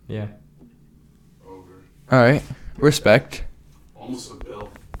 Yeah. Over. All right, respect. Almost a bill.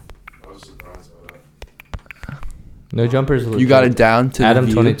 I was surprised by that. No Jumpers. You got it down to Adam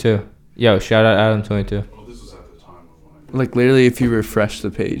the view. 22. Yo, shout out Adam 22. Well, this was at the time of when I Like literally, if you refresh the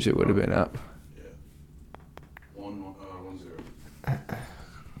page, it would have been up. Yeah. 1-0.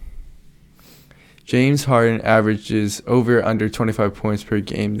 James Harden averages over under 25 points per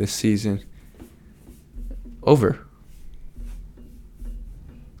game this season. Over.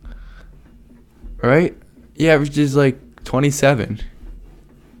 Right? He averages like 27.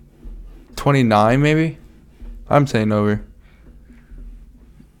 29 maybe? I'm saying over.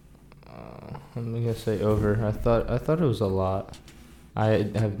 I'm gonna say over. I thought it was a lot. I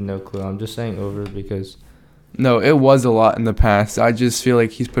have no clue. I'm just saying over because No, it was a lot in the past. I just feel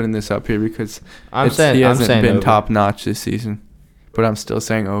like he's putting this up here because he hasn't been over. top notch this season. But I'm still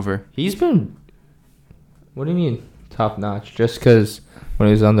saying over. He's been. What do you mean top notch? Just because when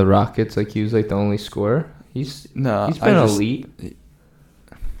he was on the Rockets, like he was like the only scorer. He's been elite.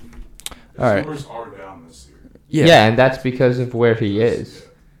 All right. Numbers are down this year. Yeah. And that's because of where he is.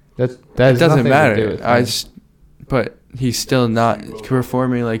 That It has doesn't nothing to do matter. with him. But he's still not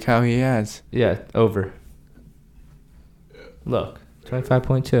performing like how he has. Yeah, over. Yeah. Look,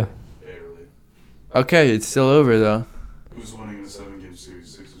 25.2. Barely. Okay, it's still over though. Who's winning in the 7-game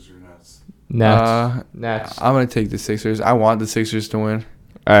series? Sixers or Nets? Nets. I'm gonna take the Sixers. I want the Sixers to win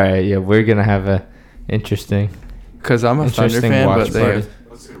All right, yeah, we're gonna have a interesting. because I'm a Thunder Interesting fan, watch but they party. have,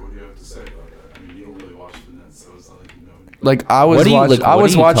 Let's hear what you have to say about that. I mean, you don't really watch the Nets, so it's not like you know anything. like I What was are you- watching. like, I what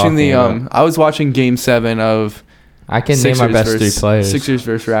was are you watching the talking I was watching Game 7 of I can Sixers name our best versus, three players. Sixers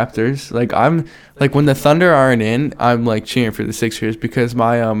versus Raptors. Like I'm like when the Thunder aren't in, I'm like cheering for the Sixers because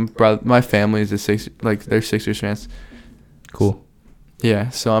my my family is they're Sixers fans. Cool. Yeah,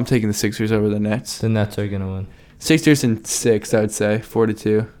 so I'm taking the Sixers over the Nets. The Nets are gonna win. Sixers in 6, I would say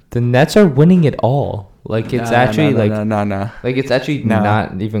 4-2. The Nets are winning it all. Like it's actually like like it's actually Nah.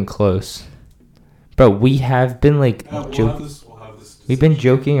 not even close. Bro, we have been like We'll have joking. this. We'll have this. We've been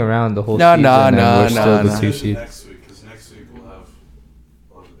joking around the whole No, season. no, and no, we're no, still no. the 2 Especially seed. next week, because next week we'll have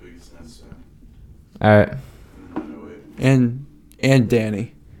the biggest Nets fan. All right. No, wait. And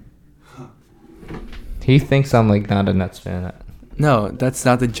Danny. He thinks I'm like not a Nets fan. No, that's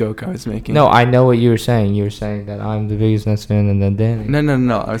not the joke I was making. No, I know what you were saying. You were saying that I'm the biggest Nets fan and then Danny.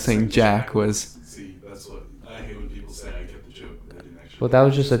 No. I was saying Jack was. See, that's what I hate when people say. I get the joke, but I didn't actually. Well, that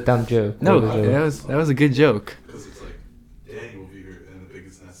was just a dumb joke. No, What was it? that was a good joke. Because it's like, Danny will be here, and the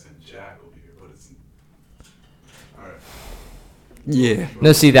biggest Nets fan, Jack will be here, but it's. Alright. Yeah.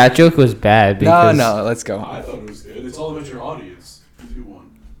 No, see, that joke was bad because No, let's go. I thought it was good. It's all about your audience. 2-1.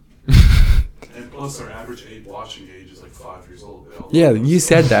 And plus, our average watching age is like 5 years old. They all Yeah, love us. you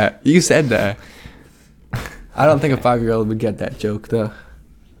said that. You said that. I don't think a 5-year-old would get that joke though.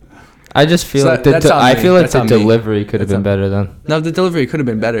 I just feel So like that's on I me. feel like That's the on me. delivery could have That's been on- better then. No, the delivery could have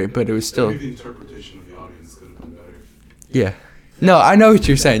been better, but it was still. Maybe the interpretation of the audience could have been better. Yeah. No, I know what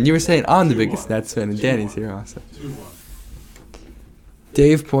you're saying. You were saying I'm the biggest Nets fan, and Danny's here also. 2-1.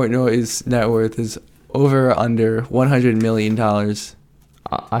 Dave Portnoy's net worth is over or under $100 million.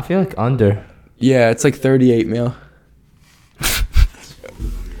 I feel like under. Yeah, it's like 38 mil.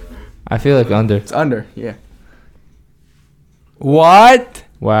 I feel like under. It's under, yeah. What?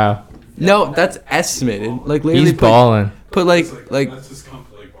 Wow. No, that's estimated. Like literally He's balling. put It's like that's just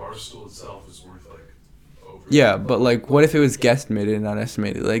like Barstool itself is worth like over. yeah, but like what if it was guesstimated and not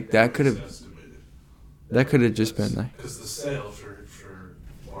estimated? Like that could have just been like Because the sale for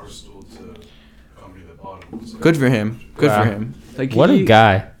Barstool to the company that bought him was like good for him. Good Wow. for him. Like What a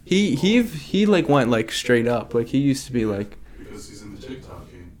guy. He like went like straight up. Like he used to be like because he's in the TikTok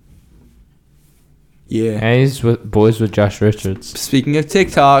game. yeah. And he's with boys with Josh Richards. Speaking of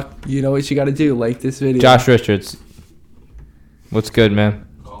TikTok, you know what you got to do. Like this video. Josh Richards. What's good, man?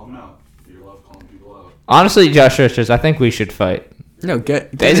 Call him out. You love calling people out. Honestly, Josh Richards, I think we should fight. No, get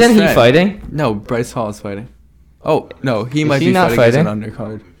Isn't his he friend. fighting? No, Bryce Hall is fighting. Oh no, he might he be not fighting as an fighting? I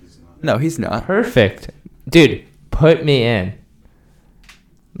undercard. think he's not. No, he's not. Perfect. Dude, put me in.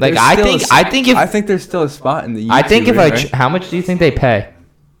 Like There's I think if I think there's still a spot in the. I think if I right? how much do you think they pay?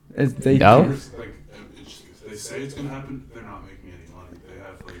 They No? Like, if they say it's gonna happen, they're not making any money. They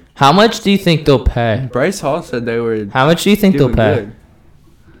have like. How much do you think they'll pay? Bryce Hall said they were. How much do you think they'll doing pay?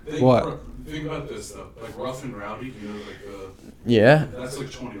 good. What? Think about this though. Like Rough and Rowdy, you know, like Yeah. that's like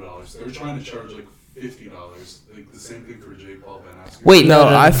 $20. They're trying to charge like $50. Like the same thing for Jake Paul, Ben Askren. Wait, No,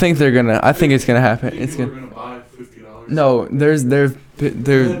 no. I think they're gonna. I think it's gonna happen. Think It's people gonna. are gonna buy $50. No, there's.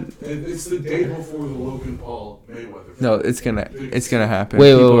 And it's the day before the Logan Paul Mayweather fight. No, it's gonna happen.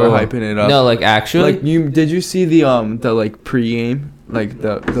 Wait, People wait, are wait. hyping it up. No, like actually. like did you see the like pre-game, like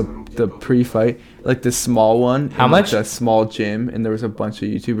the pre-fight, like the small one? How in, much? Like, a small gym, and there was a bunch of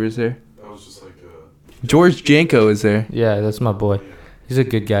YouTubers there. That was just like George Janko is there. Yeah, that's my boy. He's a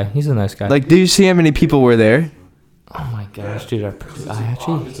good guy. He's a nice guy. Like, did you see how many people were there? oh my gosh, dude! I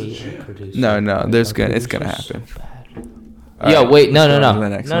actually hate our producer. No, there's Our it's gonna producer's happen. so bad. All Yo, right, wait, no. let's go on to the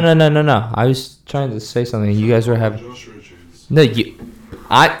next one. No. I was trying to say something. You guys were having. Josh Richards. No,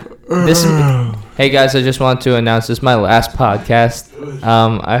 Hey guys, I just want to announce this is my last podcast.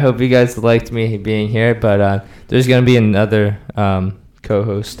 I hope you guys liked me being here, but there's gonna be another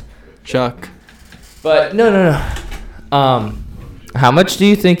co-host. Chuck. But no. How much do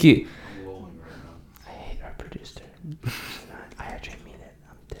you think you? I'm rolling right now. I hate our producer. I actually mean it.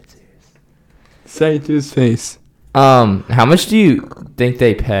 I'm dead serious. Say it to his face. How much do you think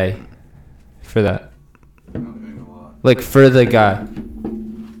they pay for that? I'm not paying a lot. Like for the guy,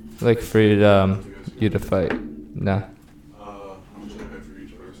 like for you to fight? No. How much do I pay for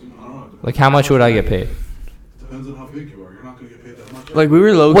each person? I don't know. Like how much would I get paid? Depends on how big you are. You're not gonna get paid that much. Like we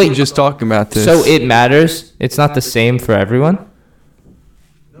were low Wait. just talking about this. So it matters. It's not the same for everyone.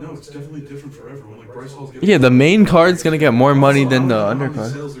 No, it's definitely different for everyone. Like Bryce Hall's getting. Yeah, the main card's gonna get more money than the I don't know how many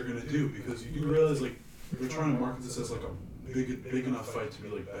undercard. sales they're gonna do because you do realize like they're trying to market this as like a big enough fight to be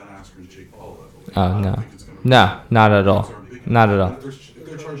like Ben Askren and Jake Paul level. Like, Oh, I don't no. think it's gonna be- No, not at all. Odds aren't big Not enough. at all. If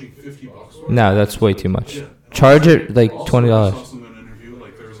they're charging $50 for it, No, that's way too much. yeah. Charge it like Also, $20. I saw something in an interview,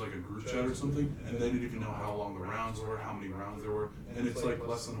 like there was like a group chat or something, and they didn't even know how long the rounds were, how many rounds there were, and it's like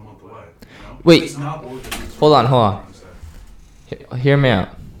less than a month away. You know? Wait. It's not organized. Hold on. Hear me out.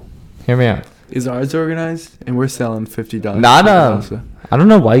 Is ours organized? And we're selling $50. Not I don't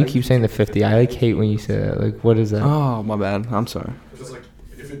know why you keep saying the 50. I like hate when you say that. Like, what is that? Oh my bad. I'm sorry. Because like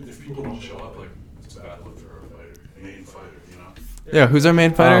if people don't show up, like it's a bad look for our fighter, main fighter, you know. Yeah, who's our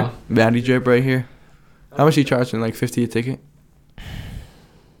main fighter? Oh. Matty Drip right here. How much he charging? Like 50 a ticket?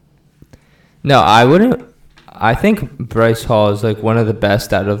 No, I wouldn't. I think Bryce Hall is like one of the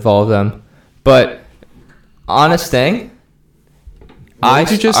best out of all of them. But honest thing, What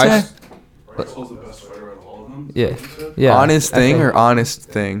did you just say? Bryce Hall's the best fighter out of all of them. Yeah. Is that what you said? Yeah. Honest I thing think- or honest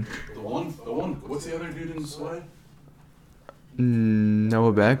thing? The one. What's the other dude in Sway?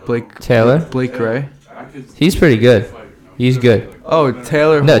 Noah Beck? Blake Taylor? Blake Gray? He's pretty good. He's good. Oh,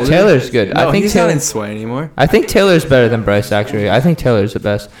 Taylor No, Holder? Taylor's good. No, I think he's Taylor. not in Sway anymore. I think Taylor's better than Bryce. Actually, I think Taylor's the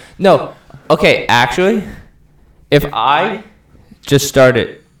best. No. Okay. Actually, if I just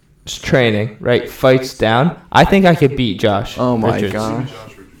started training, right, fights down, I think I could beat Josh. Oh my Richards. God.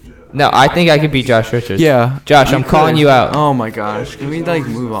 No, I think I could beat Josh Richards. Yeah. Josh, I'm calling you out. Oh my gosh. Can we like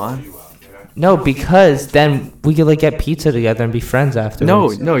move on? No, because then we could like get pizza together and be friends No,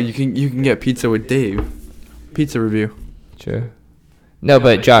 afterwards. you can get pizza with Dave. Pizza review. True. No,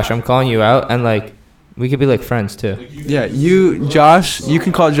 but Josh, I'm calling you out, and like we could be like friends too. Yeah, Josh, you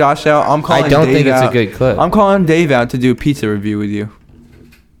can call Josh out. I'm calling I don't Dave think it's out. a good clip. I'm calling Dave out to do a pizza review with you.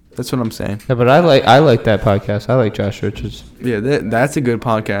 That's what I'm saying. No, but I like that podcast. I like Josh Richards. Yeah, that's a good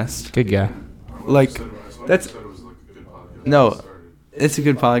podcast. Good guy. Like, that's no, it's a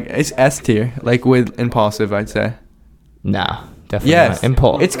good podcast. It's S tier, like with Impulsive, I'd say. Nah, definitely Yes, not.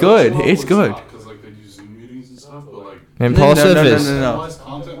 Impulse. it's good. It's good. Because like they do Zoom meetings and stuff, but like Impulsive No. is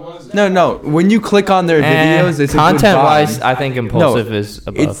content-wise, No. When you click on their videos, it's content a good wise. vibe. I think Impulsive is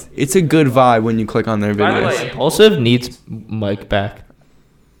above. It's a good vibe when you click on their By the videos. way, Impulsive needs Mike back.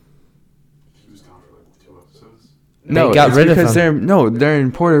 he was gone for like 2 episodes. No, They got it's rid of because him. they're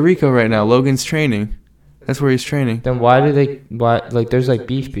in Puerto Rico right now. Logan's training. That's where he's training. Then why do they? Why like there's like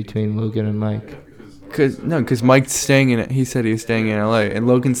beef between Logan and Mike? Yeah, because Because Mike's staying in it. He said he was staying in LA, and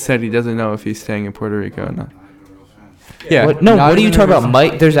Logan said he doesn't know if he's staying in Puerto Rico or not. I'm not even a real fan. Yeah. What, no, not what are you even talking a- about?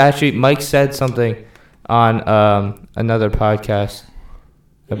 Mike. There's actually Mike said something on another podcast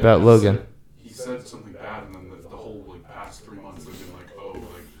about Logan. He said something bad, and then the whole like past 3 months they've been like, oh, like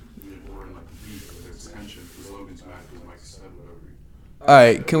we're in like beef with there's tension because Logan's mad because Mike said whatever. All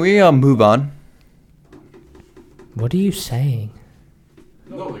right, can we move on? What are you saying?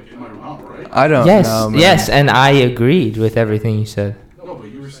 No, like in my mouth, right? I don't Yes, know. Man. yes, and I agreed with everything you said. No, but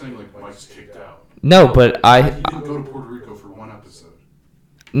you were saying like Mike's kicked out. No, but He I didn't go to Puerto Rico for 1 episode.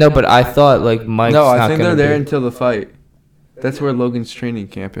 thought like Mike's No, I not think gonna they're there be- until the fight. That's where Logan's training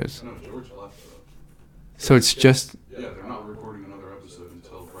camp is. No, George left though. So it's just Yeah, they're not recording another episode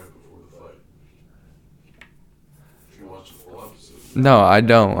until right before the fight. If you watch the full episode. no, I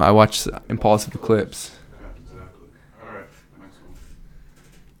don't. I watch impulsive clips. Yeah, exactly. All right, next one.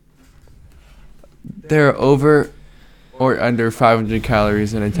 They're over or under 500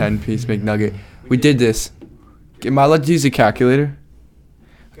 calories in a 10-piece McNugget. We did this. Am I allowed to use a calculator?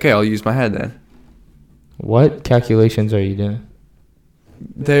 Okay, I'll use my head then. What calculations are you doing?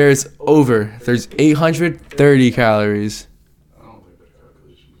 There's 830 calories. I don't think that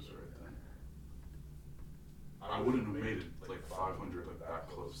calculation is right then. I wouldn't have made it like 500 like that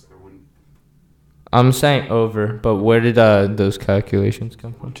close. There wouldn't. I'm saying over, but where did those calculations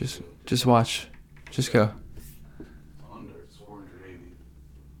come from? Just watch. Just go. Under, it's 480.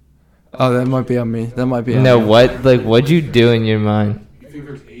 Oh, that might be on me. That might be on No, me. what? Like, what'd you do in your mind? You think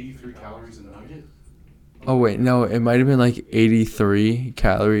there's 83 calories in a nugget? Oh, wait. No, it might have been like 83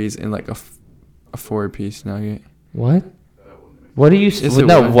 calories in like a 4-piece nugget. What? That wouldn't make What do you? Yes, it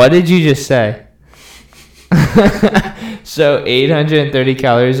No, would. what did you just say? So 830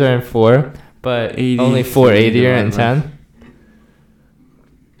 calories are in 4, but 80 only 480 are in divided by- 10.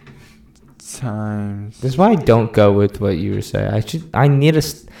 Times. This is why I don't go with what you were saying. I need a...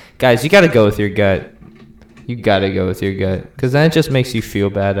 Guys, you got to go with your gut. You got to go with your gut. Because then it just makes you feel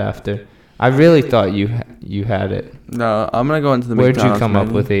bad after. I really thought you had it. No, I'm going to go into the Where'd you McDonald's come up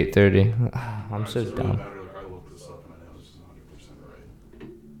menu. with 830? I'm so It's really dumb. better, like, I looked this up and I know this is 100% right.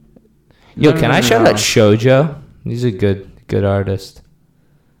 Yo, No, can no, I no, show no. that Shoujo? He's a good artist.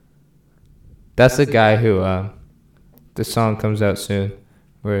 That's the guy who the song comes out soon,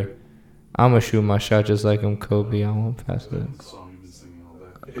 where I'ma shoot my shot just like I'm Kobe. I won't pass it. That's the song you've been singing all day.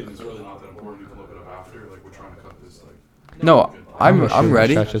 It's really not that important. You can look it up after. Like, we're trying to cut this, like... No, I'ma shoot I'm my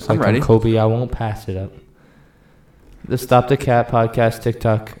ready. shot just I'm like ready. Kobe. I won't pass it up. The Stop the Cat podcast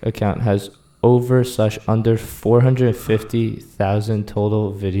TikTok account has over/under 450,000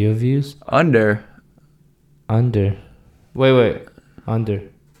 total video views. Under. Under. Wait. Under.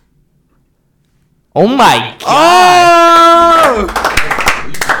 Oh my god! Oh!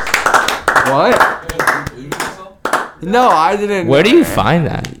 What? Yeah, believe in yourself? No, I didn't. Where do you find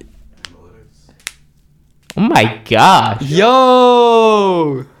that? Analytics. Oh my gosh.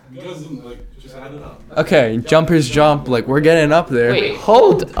 Yo! You guys didn't, like, just add it up. Okay, jumpers jump. Like, we're getting up there. Wait,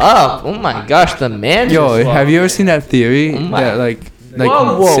 hold up. Oh my gosh, the man. Yo, just have you ever seen that theory Oh my- that like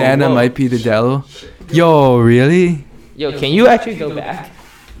Whoa, Santa whoa. might be the devil? Yo, really? Yo, can you actually go back?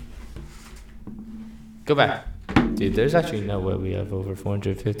 Go back. Dude, there's actually no way we have over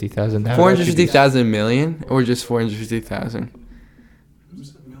 450,000. That would actually be- 450,000 million or just 450,000? Who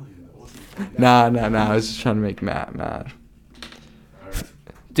said million? That wasn't... Nah. I was just trying to make Matt mad.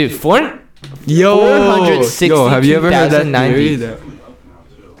 Dude, Yo, have you ever heard that theory? 462,090. That, Definitely up now,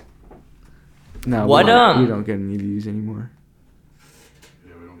 too. no, What, we don't get any views anymore.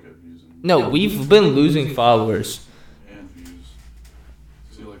 Yeah, we don't get views and, No, we've been losing followers. and views.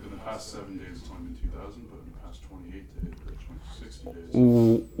 See, like, in the past 7 days, it's only been 2,000, but in the past 28 days, or 60 days...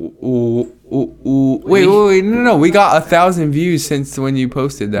 Wait, no, we got 1,000 views since when you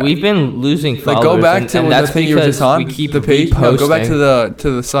posted that. We've been losing followers. Like, go back and- to and the that's thing you were just because on. We keep the page. No, go back reposting.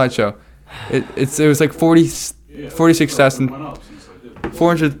 to the slideshow. It was like 46,000, Went up since I did.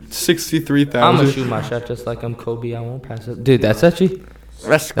 463,000. I'm gonna shoot my shot just like I'm Kobe. I won't pass it. Dude, that's actually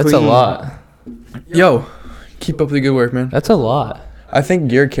That's a lot. Yo, keep up the good work, man. That's a lot. I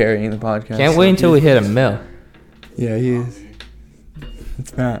think you're carrying the podcast. Can't wait until we hit a mil. Yeah, he is.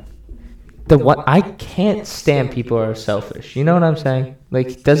 It's Matt. The what I can't stand people who are selfish. You know what I'm saying?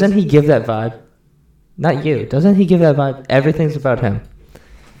 Like, doesn't he give that vibe? Not you. Doesn't he give that vibe? Everything's about him.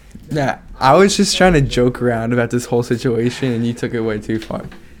 Yeah, I was just trying to joke around about this whole situation, and you took it way too far.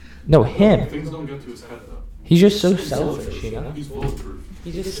 No, him. Things don't get to his head, though. He's just so selfish, you know? He's bulletproof.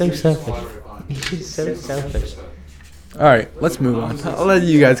 He's just so selfish. He's just so selfish. All right, let's move on. I'll let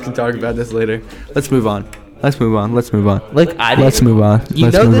you guys can talk about this later. Let's move on. Let's move on. Like, I Let's didn't- move on. You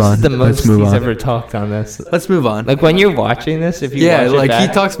Let's know move this on. is the Let's most move he's on. ever talked on this. Let's move on. Like, when you're watching this, if you Yeah, watch it like he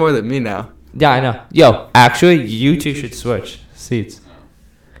back- talks more than me now. Yeah, I know. Yo, actually, you two should switch seats.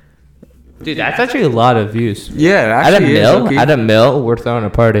 Dude, that's actually a lot of views. Yeah, it At a actually is, mill, okay. at a mill, we're throwing a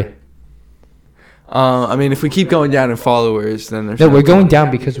party. I mean, if we keep going down in followers, then there's No, we're going down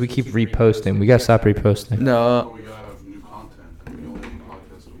because we keep reposting. We gotta stop reposting. No, We gotta have new content. We only do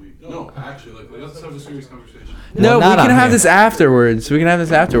podcasts a week. No, actually, like, let's have a serious conversation. no, we not can on have here. this afterwards. We can have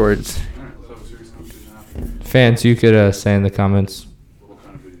this afterwards. Alright, let's have a serious conversation after. Fans, you could say in the comments What kind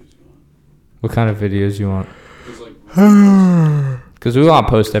of videos you want? what kind of videos you want. Because, like, Because we want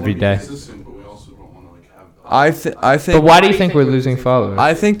to post every day. consistent, but we also don't want to, like, have... I think. But why do you think we're losing followers?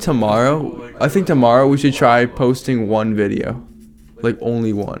 I think tomorrow we should try posting one video, like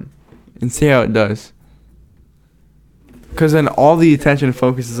only one, and see how it does. Cause then all the attention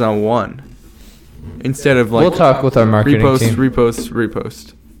focuses on one, instead of like We'll talk with our marketing repost, team.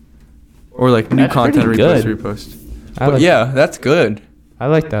 repost, or like new That's content pretty repost, good. repost. I But like, yeah, that's good. I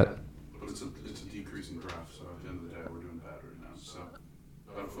like that. But it's a decreasing graph, so at the end of the day, we're doing bad right now. So,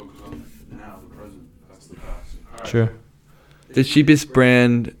 gotta focus on now, the present. That's the past. Alright. Sure. The cheapest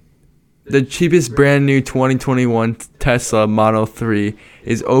brand new 2021 Tesla Model 3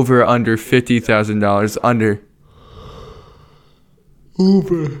 is over under $50,000 under.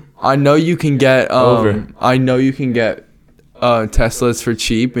 I know you can get Over. I know you can get Teslas for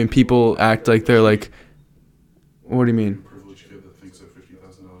cheap, and people act like they're like. What do you mean? Privileged kid that thinks that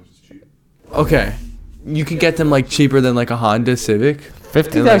 $50,000 is cheap. Okay, you can get them like cheaper than like a Honda Civic.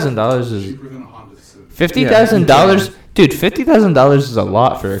 $50,000 is Cheaper than a Honda Civic. $50,000, dude. $50,000 is a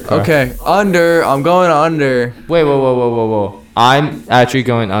lot for a car. Okay, under. I'm going under. Wait, whoa. I'm actually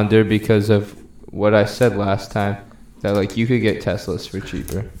going under because of what I said last time. That like you could get Teslas for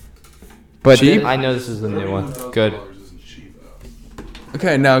cheaper. But Cheap? I know this is the new one. Good. $31,000 isn't cheap though.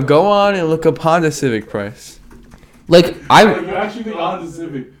 Okay, now go on and look up Honda Civic price. Like You actually think Honda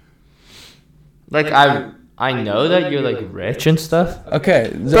Civic? I know that you're like rich and stuff.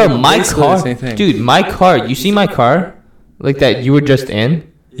 Okay, Bro, my basically the car, same thing. dude, my car. You see my car, like that you were just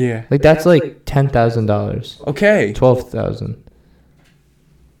in. Yeah. Like that's like $10,000, Okay. 12,000.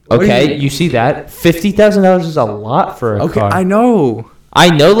 What do Okay, you- you see that? $50,000 is a lot for a Okay, car. I know. I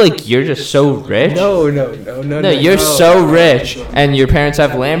know, like you're just so rich. No. No, you're so rich, and your parents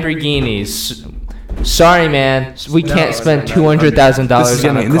have Lamborghinis. Sorry, man, we can't spend $200,000 This is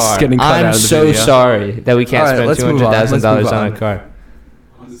on a getting- this is car. getting cut I'm out of the so video. sorry that we can't Alright, spend let's move on, let's $200,000 move on on. a car.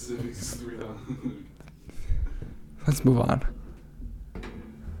 Honda Civic is $3,000. Let's move on.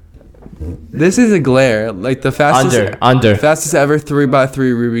 This is a glare. Like the fastest Under. fastest ever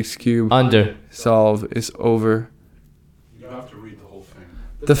 3x3 Rubik's Cube Under. solve is over. You have to read the whole thing.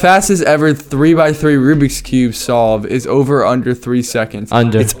 The fastest ever 3x3 Rubik's Cube solve is over under 3 seconds.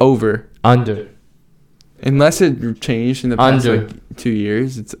 Under. It's over. Under. Unless it changed in the past Under. like 2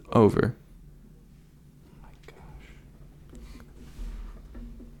 years, it's over.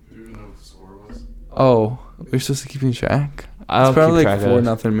 Do you even know what the score was? Oh, we're supposed to keep in track? I It's don't probably keep like track 4 of it.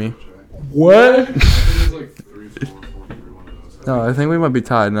 nothing me. What? I think it was like 3-4, 4-3, one of those. No, I think we might be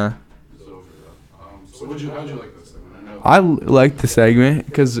tied now. It's over though. So how'd you like this segment? I know. I liked the segment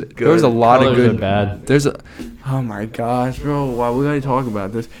because there was a lot Colors of good. are bad. There's a. Oh my gosh, bro! Why we gotta talk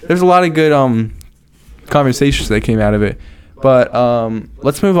about this? There's a lot of good conversations that came out of it, but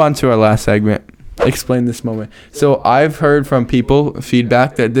let's move on to our last segment. Explain this moment. So I've heard from people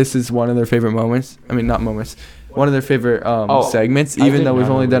feedback that this is one of their favorite moments. I mean, not moments. One of their favorite segments, I even did though we've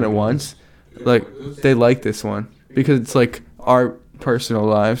not only know done it what it once. Like they like this one because it's like our personal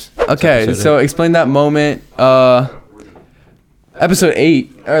lives. Okay, episode so explain that moment. Episode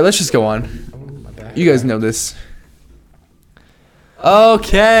 8. All right, let's just go on. You guys know this.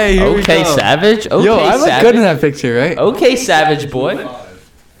 Okay, here we Okay, go. Savage. Okay, Yo, I look Savage. good in that picture, right? Okay, Savage boy.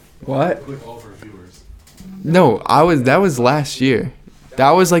 5. What? Click all of our viewers. No, that was last year.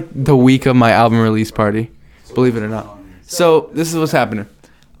 That was like the week of my album release party. Believe it or not. So this is what's happening.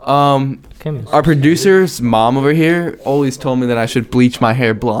 Our producer's mom over here always told me that I should bleach my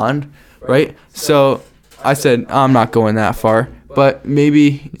hair blonde, right? So I said I'm not going that far, but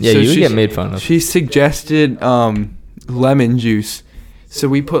maybe. Yeah, so you would she- get made fun of. She suggested lemon juice. So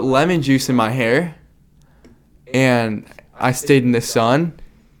we put lemon juice in my hair, and I stayed in the sun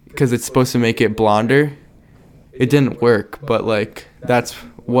because it's supposed to make it blonder. It didn't work, but like that's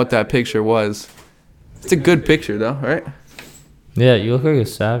what that picture was. It's a good picture though, right? Yeah, you look like a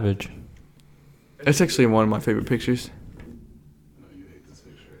savage. It's actually one of my favorite pictures. No, you hate this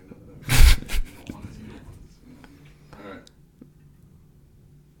picture. I know that. You don't want this. Alright.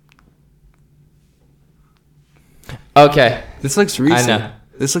 Okay. This looks recent. I know.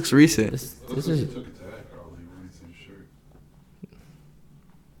 This looks recent. This Looks is like you took it today, probably. Wearing the same shirt.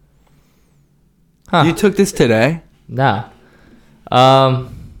 huh. You took this today? Nah.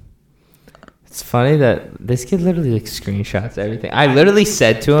 It's funny that this kid literally like screenshots everything. I literally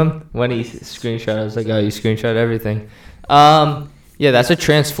said to him when he screenshot, I was like, "Oh, you screenshot everything." Yeah, that's a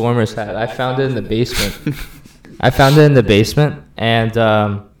Transformers hat. I found it in the basement. And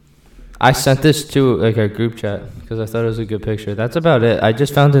I sent this to like our group chat because I thought it was a good picture. That's about it. I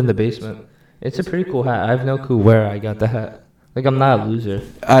just found it in the basement. It's a pretty cool hat. I have no clue where I got the hat. Like I'm not a loser.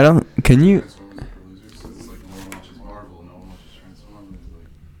 I don't. Can you? Transformers for losers. It's like no one watches Marvel, no one watches Transformers. Like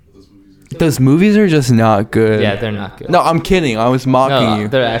those movies are. Those movies are just not good. Yeah, they're not good. No, I'm kidding. I was mocking No, you.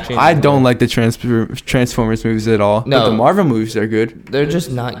 they're actually. I not don't good. like the Transformers movies at all. But No. the Marvel movies are good. They're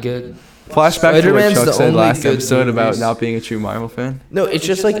just not good. Flashback to what Spider-Man's Chuck the said only last good episode about movies. not being a true Marvel fan. No, it's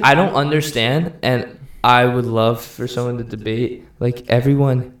just like I don't understand, and I would love for someone to debate. Like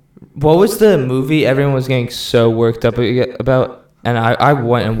everyone, what was the movie everyone was getting so worked up about? And I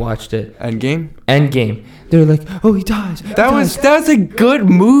went and watched it. Endgame. Endgame. They were like, "Oh, he dies." That's a good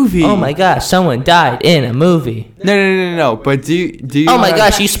movie. Oh my gosh, someone died in a movie. No. But do you? Oh my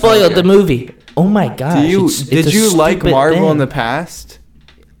gosh, you spoiled the movie. Oh my gosh. Do you? it's Did a you like stupid Marvel thing. in the past?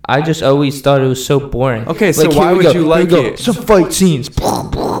 I just always thought it was so boring. Okay, so Like, why here we would go, you here we like go, it? some fight scenes.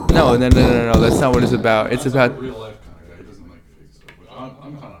 No, that's not what it's about. It's about. real life kind of guy. He doesn't like fake stuff. Which I'm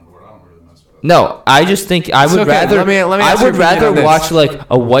kind of on board. I don't really mess with that. No, I just think I It's would okay, rather. let me I ask your would opinion rather on this. watch like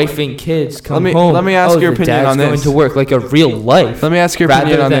a wife and kids come home. let me ask your the opinion dad's on going this. to work like a real life. Let me ask your rather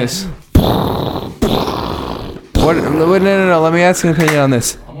opinion on than- this. What? No. Let me ask your opinion on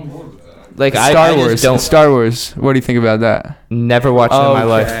this. I'm on board with that. Like Star I Wars. just don't Star Wars. What do you think about that? never watched it in my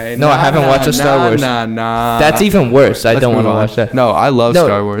life. No, I haven't watched a Star Wars. Nah. That's even worse. I Let's don't want to move on. watch that. No, I love No.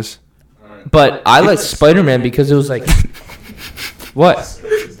 Star Wars. But I like Spider-Man because it was like, what?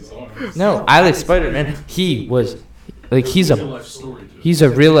 No, I like Spider-Man. He was, like, he's Real a life story, dude. he's a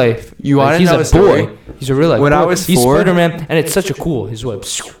real life. You like, wanna he's know a a story? boy. He's a real life. When boy. I was he's 4 Spider-Man, and it's such a cool. His web,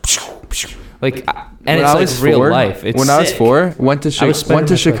 like, and When it's I like was real 4, life. It's when I was sick. 4, went to I was Spider-Man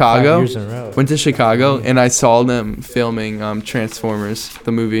for, like, 5 Chicago. years in a row. Went to Chicago and I saw them filming Transformers,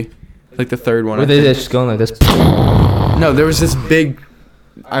 the movie, like the third one. Were I they think. just going like this? No, there was this big.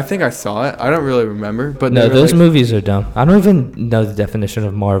 I think I saw it. I don't really remember, but No, they were those like, movies are dumb. I don't even know the definition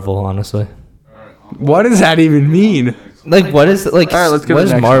of Marvel, honestly. What does that even mean? Like, what is like? All right, let's go what to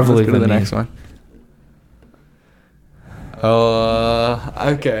the does next Marvel one. Let's go to even the mean? next one.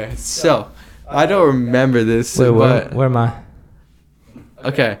 Okay. So, I don't remember this, Wait, but where am I?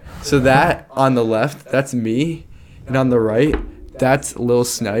 okay. So that on the left, that's me, and on the right, that's Lil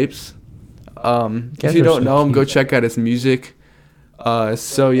Snipes. If Guys you are don't so know him, go cute. check out his music.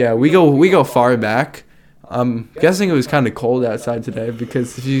 So yeah, we go far back. I'm guessing it was kind of cold outside today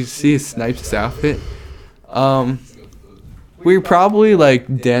because if you see Snipes' outfit, we were probably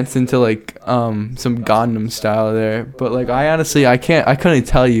like dancing to like some Gangnam Style there. But like I honestly I couldn't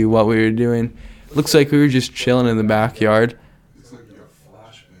tell you what we were doing. Looks like we were just chilling in the backyard. It's like you got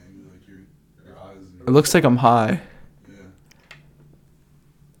flashbang, like your eyes. And It looks like I'm high. yeah.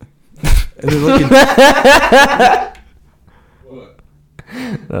 And they're looking. What?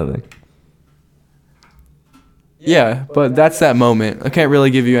 Nothing. Yeah, but that's that moment. I can't really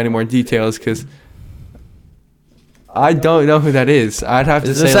give you any more details because I don't know who that is. I'd have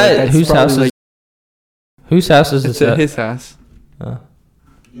to Is say this like, at that's whose probably, house is? like, Whose house is it's this at at? his house. Oh.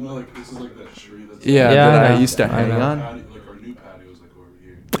 You know, like this is like that tree that's Yeah, Yeah, that I I know. used to I hang know. on. patio, like our new patio is like over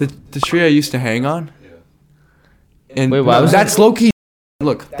here. The tree I used to hang on. Yeah. And Wait, why was that's Loki.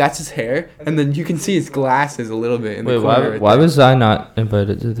 Look, that's his hair, and then you can see his glasses a little bit in Wait, the corner. why? right Why there. was I not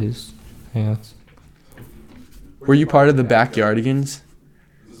invited to these hangouts? Were you part of the Backyardigans?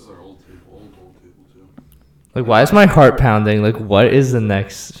 This is our old table too. Like, why is my heart pounding? Like, what is the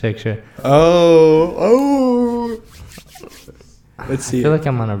next picture? Oh. Let's I see. feel like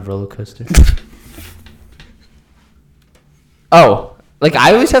I'm on a roller coaster. Oh, like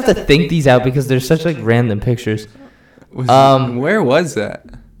I always have to think these out because they're such like random pictures. Where was that?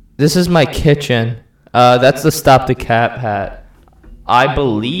 This is my kitchen. That's the Stop the Cat hat. I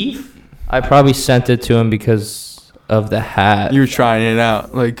believe I probably sent it to him because of the hat. You were trying it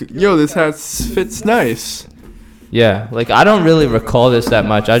out, like, yo, this hat fits nice. Yeah, like I don't really recall this that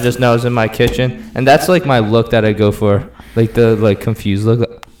much. I just know it's in my kitchen, and that's like my look that I go for, like the like confused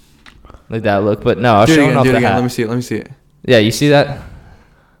look, like that look. But no, I was Do it showing again. off Do it the again. hat. Let me see it. Let me see it. Yeah, you see that?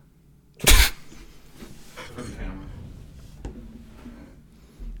 For the camera.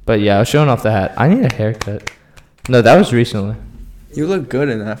 But yeah, I was showing off the hat. I need a haircut. No, that was recently. You look good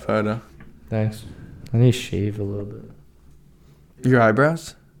in that photo. Thanks. I need to shave a little bit. Your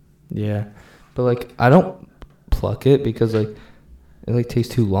eyebrows? Yeah, but like I don't pluck it because like it like takes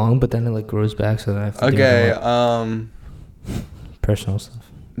too long, but then it like grows back, so then I have to Okay. do personal stuff.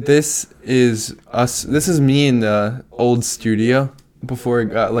 This is us. This is me in the old studio before it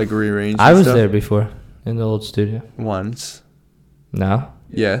got like rearranged. I and was stuff. there before in the old studio. once. No,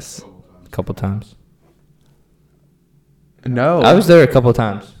 Yes. a couple times. No. I was there a couple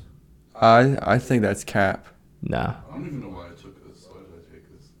times. I think that's cap. No. I don't even know why I took this. Why did I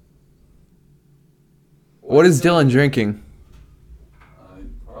take this? What is Dylan drinking?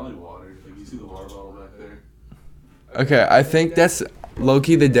 Probably water. Like you see the water bottle back there. Okay, I think that's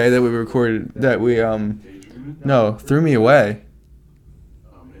low-key the day that we recorded that we Daydreaming? no threw me away.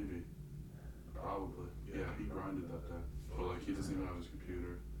 Maybe. Probably. Yeah, he grinded that day. But like he doesn't even have his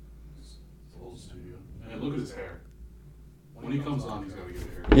computer. It's old studio. And look at his hair. When he comes on, he's gotta get a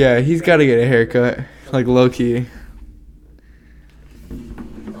haircut. Yeah, he's got to get a haircut, like low-key.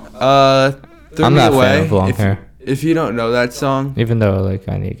 Threw I'm me not a fan away. of long if, hair. If you don't know that song, Even though like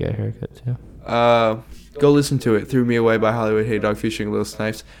I need to get a haircut too. go listen to it. Threw Me Away by Hollywood Hey Dog featuring Lil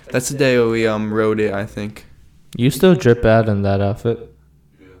Snipes. That's the day we wrote it, I think. You still drip bad in that outfit.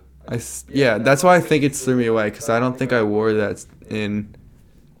 Yeah, that's why I think it's Threw Me Away, because I don't think I wore that in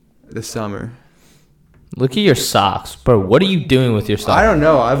the summer. Look at your socks, bro. What are you doing with your socks? I don't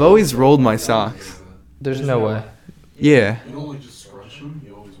know. I've always rolled my socks. There's no way. Yeah. You don't like just scrunch them.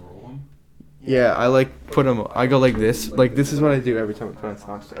 You always roll them. Yeah, I like put them. I go like this. Like this is what I do every time I put on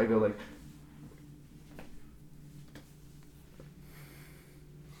socks. I go like.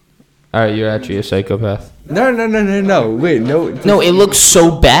 All right, you're actually a psychopath. No. Wait, no. No, it looks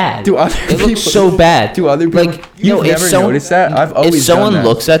so bad. Do other It looks people- so bad. Do other people? Like, You've no, if never someone- noticed that? I've always If someone done that.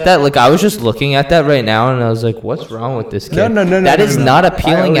 looks at that, like I was just looking at that right now, and I was like, "What's wrong with this kid?" No. That is not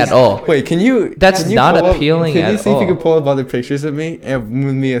appealing at all. Wait, can you? That's can you not pull up- appealing Can you at see if you all. can pull up other pictures of me and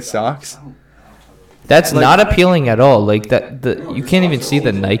with me of socks? That's Like- not appealing at all. Like that, you can't even see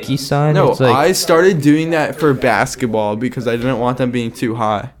the Nike sign. No, It's like, I started doing that for basketball because I didn't want them being too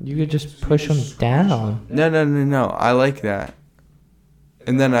high. you could just push them down. No. I like that.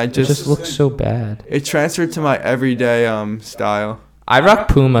 And then I It just just looks so bad. it transferred to my everyday style. I rock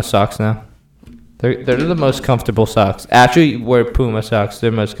Puma socks now. They're the most comfortable socks. Actually, wear Puma socks.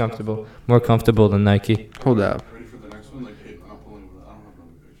 They're most comfortable, more comfortable than Nike. Hold up. Ready for the next one? Like, hey, I'm pulling. I don't have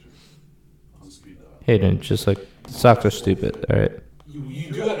another picture. On speed dial. Hayden, just like socks are stupid. All right.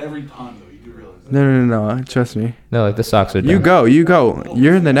 You do that every time though. You do realize that. No. Trust me. No, like the socks are. You dumb. go.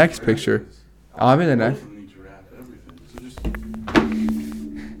 You're in the next picture. I'm in the next. Both of them need to wrap everything. So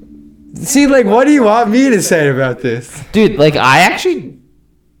just See, like, what do you want me to say about this? Dude, like I actually.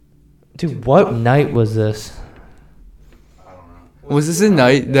 Dude, what night was this? I don't know. Was this a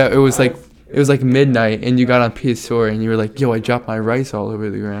night that it was like midnight and you got on PS4 and you were like, yo, I dropped my rice all over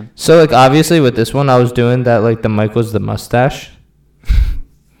the ground. So like obviously with this one I was doing that like the mic was the mustache.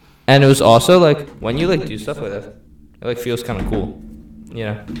 And it was also like when you like do stuff like that, it like feels kind of cool. You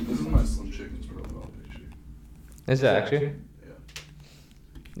know. This is my Slim Chickens profile picture. Is that actually? Yeah.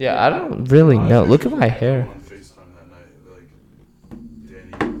 Yeah, I don't really know. Look at my hair. On FaceTime that night, like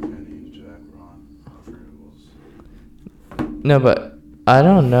Danny, Penny, and Jack were on. I forget who else. No, but I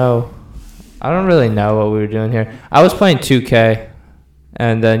don't know. I don't really know what we were doing here. I was playing 2K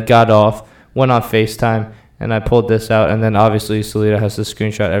and then got off, went on FaceTime, and I pulled this out. And then obviously Salita has to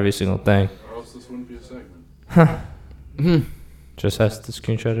screenshot every single thing. Or else this wouldn't be a segment. Just has to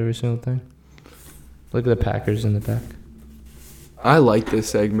screenshot every single thing. Look at the Packers in the back. I like this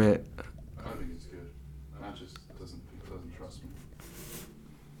segment. I think it's good. Matt just doesn't trust me.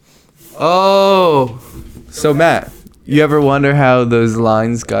 Oh. So, Matt, you ever wonder how those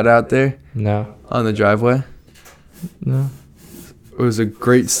lines got out there No. on the driveway? No. It was a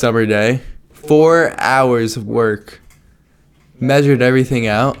great summer day. 4 hours of work. Measured everything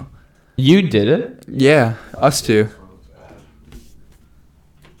out. You did it? Yeah, us two. This one looks bad.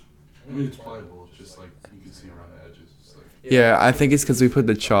 I mean, it's pliable. It's just like you can see around the edges. It's like Yeah, I think it's because we put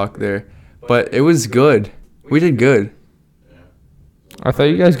the chalk there. But it was good. We did good. I thought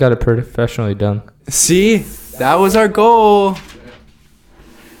you guys got it professionally done. See? That was our goal.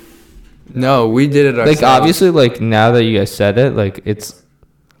 No, we did it ourselves. Like, obviously, like, now that you guys said it, like, it's,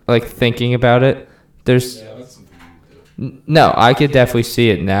 like, thinking about it, there's, yeah, that's something you do. no, I could definitely see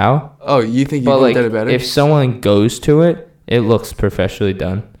it now. Oh, you think you But, like, did it better? if someone goes to it, it looks professionally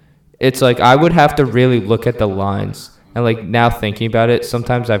done. It's like, I would have to really look at the lines. And, like, now thinking about it,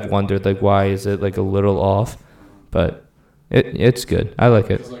 sometimes I've wondered, like, why is it, like, a little off? But it's good. I like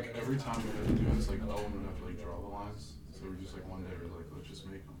it. Because like every time we have to do it, it's like, oh, we're gonna have to like draw the lines. So we're just like one day we're like, let's just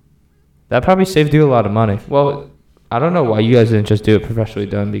make them. That probably saved you a lot of money. Well, I don't know why you guys didn't just do it professionally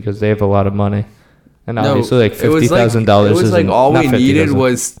done because they have a lot of money. And obviously, like it was $50,000 It was isn't- like all not we needed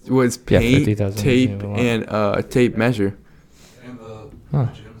 50,000. was Yeah, paint, 50,000 tape, isn't even a lot. and a tape measure. And the Huh.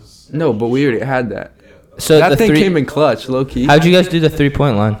 gyms. No, but we already had that. Yeah. So That the thing three, came in clutch, low key. how'd you guys do the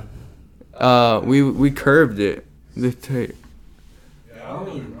 3-point line? We curved it. The tape. Yeah, I don't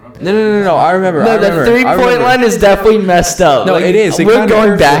really remember. No. I remember. I remember. is definitely messed up. No, it is. It We're kinda going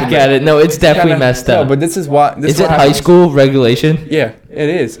hurts a back little at bit. it. No, it's definitely Kinda- messed No, up. but this is what. This Is what it high happens. school regulation? Yeah, it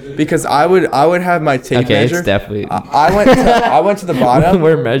is because I would have my tape Okay, measure. it's definitely. I went to the bottom.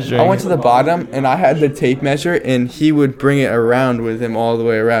 We're measuring. I went to the bottom and I had the tape measure and he would bring it around with him all the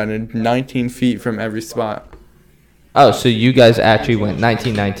way around and 19 feet from every spot. Oh, so you guys actually went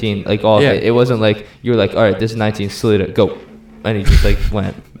 1919, like all Yeah. of it. It wasn't like you were like, all right, this is 19, Salita, go, and he just like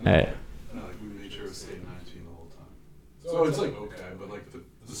went. All right. No, like we made sure it stayed 19 the whole time. So it's like okay, but like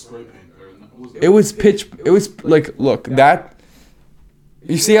the spray paint or It was pitch. It was like, look, that.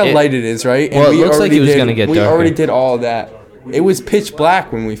 You see how It- light it is, right? Well, it looks like already it was did- gonna get We darker. already did all of that. It was pitch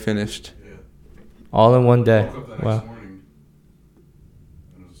black when we finished. Yeah. All in one day. Woke up the next Wow. morning.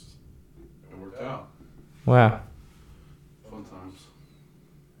 And it worked out. Wow. Fun times.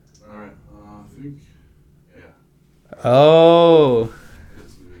 All right. I think. Yeah. Oh.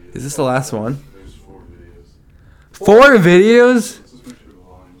 It's the video. Is this the last one? There's 4 videos. 4 videos? Let's just make sure the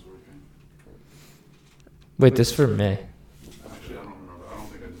volume is working. Wait, this for me. Actually, I don't remember. I don't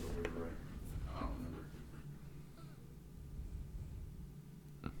think I did the word right. I don't remember.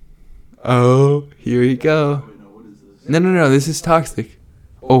 Oh, here we go. Wait, no, what is this? No. This is toxic.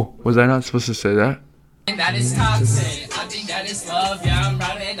 Oh, was I not supposed to say that? That is toxic. I think that is love. Yeah, I'm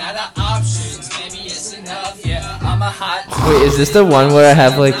running out of options. Maybe it's enough. Yeah, I'm a hot. Wait, is this the one where I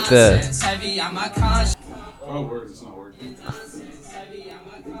have like the? Heavy on my conscience. Oh, it works. It's not working.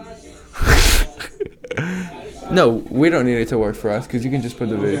 No, we don't need it to work for us because you can just put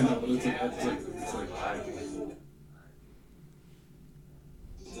the Yeah, video. no, but it's like lagging.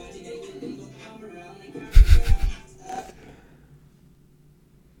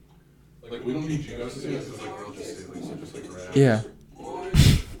 Like, we don't need you guys to say this because, like, we'll just say, like, so just, like, rap. Yeah.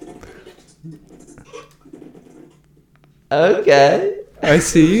 Okay. I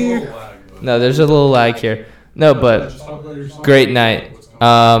see. Lag, but- No, there's a little lag here. No, but Just talk about your song. great night. What's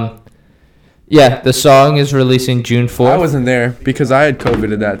coming. Yeah, the song is releasing June 4th. I wasn't there because I had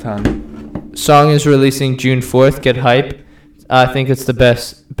COVID at that time. Song is releasing June 4th. Get hype. I think it's the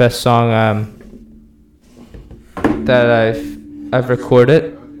best song that I've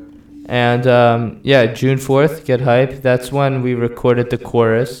recorded. And yeah, June 4th. Get hype. That's when we recorded the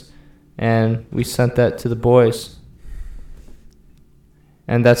chorus, and we sent that to the boys.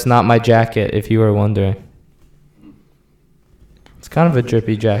 And that's not my jacket, if you were wondering. It's kind of a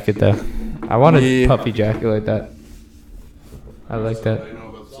drippy jacket, though. I want a Yeah. puffy jacket like that. I like that. I know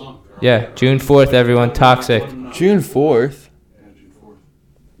about the song. Yeah, June 4th, everyone. Toxic. June 4th. Yeah, June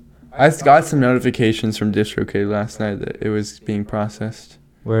 4th. I got some notifications from DistroKid last night that it was being processed.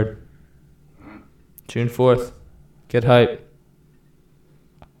 Word. June 4th. Get hype.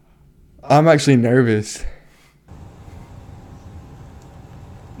 I'm actually nervous.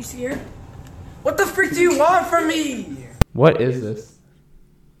 You scared? What the freak do you want from me? What is this?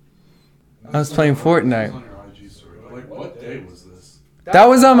 I was playing It's Fortnite. on your IG story. But, like, what day was this? That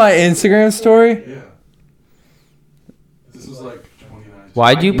was on my Instagram story? Yeah. This was like 29.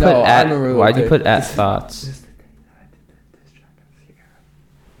 Why'd you put No, I at? remember Why'd you what put day. at thoughts?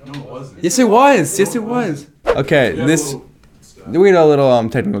 No, it wasn't. Yes, it was. Yes, it was. Okay, Yeah, this well, stuff. we had a little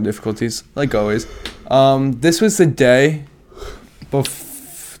technical difficulties, like always. This was the day.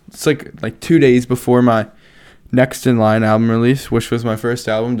 It's like 2 days before my Next in Line album release, which was my first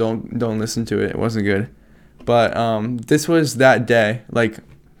album. Don't listen to it. It wasn't good. But this was that day, like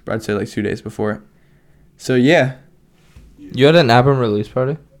I'd say like 2 days before it. So yeah. You had an album release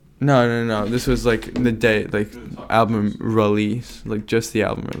party? No. This was like the day, like album release, like just the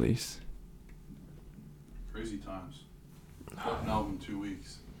album release. Crazy times. Drop an album in 2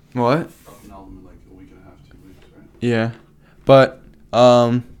 weeks. What? Drop an album in like a week and a half, 2 weeks, right? Yeah. But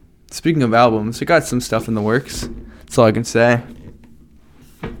speaking of albums, I got some stuff in the works. That's all I can say.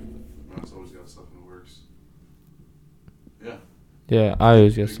 It's always got stuff in the works. Yeah. Yeah, I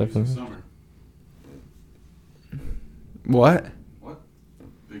always get Big stuff music in. summer. What?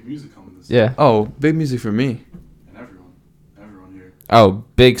 Big music coming this Yeah. Oh, big music for me. And everyone here. Oh,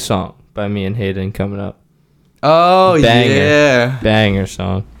 big song by me and Hayden coming up. Oh Banger. yeah. Banger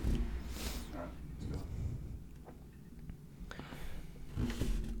song. Alright, let's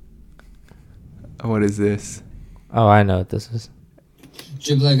go. What is this? Oh, I know what this is.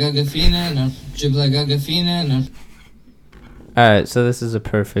 All right, so this is a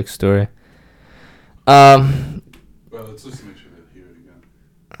perfect story. Well, let's just make sure they hear it again.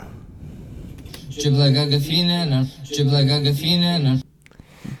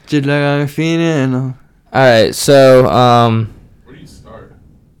 All right, so Where do you start?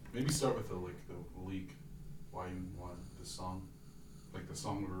 Maybe start with the leak. Why you want this song? Like the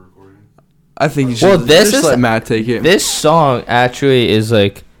song we're recording. I think you should Well, this just is- let Matt take it. this song actually is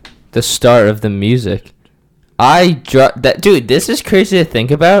like the start of the music. I dropped that, dude. This is crazy to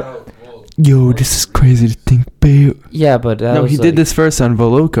think about. Yo, this is crazy to think, babe. Yeah, but that No, was he like, did this first on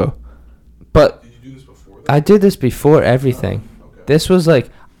Voloco. But Did you do this before? I did this before everything. Okay. This was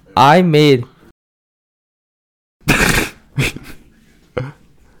like, I made. I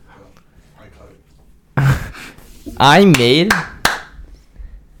cut it.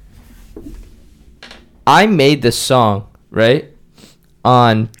 I made this song, right?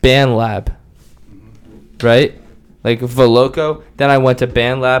 On BandLab. Right? Like Voloco. Then I went to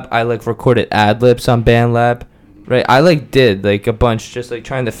BandLab. I like recorded ad libs on BandLab. Right? I like did like a bunch just like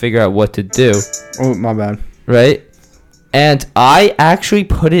trying to figure out what to do. Oh, my bad. Right? And I actually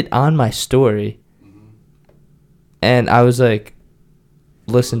put it on my story. And I was like,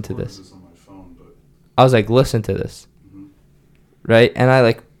 listen to Recorded this. on my phone, but I was like, listen to this. Mhm. Right? And I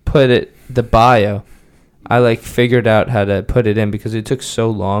like put the bio. I like figured out how to put it in because it took so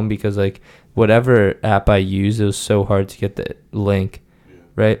long because like whatever app I used, it was so hard to get the link,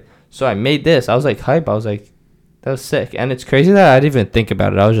 right? So I made this. I was like hype. I was like, that was sick. And it's crazy that I didn't even think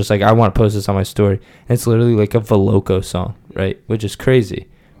about it. I was just like, I want to post this on my story. And it's literally like a Veloco song, right? Which is crazy.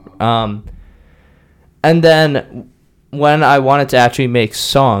 And then when I wanted to actually make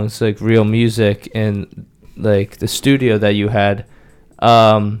songs, like real music in like the studio that you had,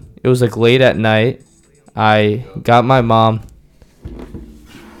 it was like late at night. I got my mom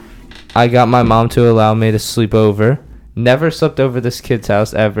to allow me to sleep over. Never slept over this kid's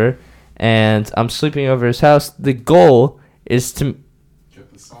house ever. And I'm sleeping over his house. The goal is to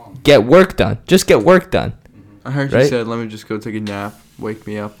get work done. Just get work done. I heard right? you said, let me just go take a nap. Wake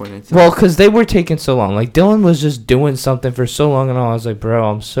me up when it's... Well, because they were taking so long. Like, Dylan was just doing something for so long. And I was like, bro,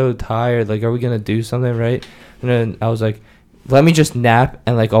 I'm so tired. Like, are we going to do something, right? And then I was like, let me just nap.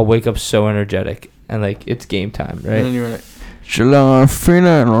 And, like, I'll wake up so energetic. And, like, it's game time, right? And then you were like,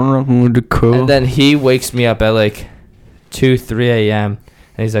 and then he wakes me up at, like, 2, 3 a.m.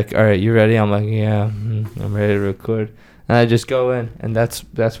 And he's like, all right, you ready? I'm like, yeah, I'm ready to record. And I just go in. And that's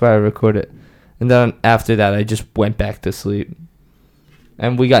why I record it. And then after that, I just went back to sleep.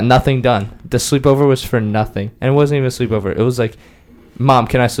 And we got nothing done. The sleepover was for nothing. And it wasn't even a sleepover. It was like, Mom,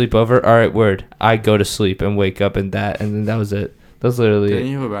 can I sleep over? All right, word. I go to sleep and wake up and that. And then that was it. That was literally Didn't it.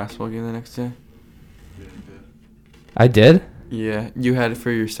 you have a basketball game the next day? I did? Yeah, you had it for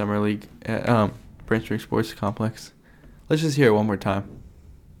your summer league at Braintree Sports Complex. Let's just hear it one more time.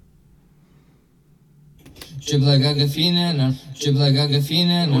 Dribble like Agafina, no. Dribble like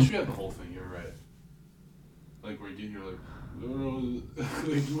Agafina, no. Once you had the whole thing, you're right. Like, where you're like,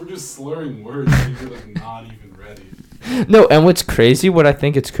 like, we're just slurring words and you're like not even ready. No, and what's crazy, what I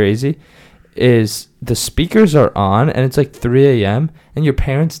think it's crazy, is the speakers are on and it's like 3 a.m. and your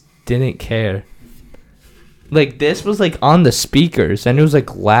parents didn't care. Like, this was like on the speakers and it was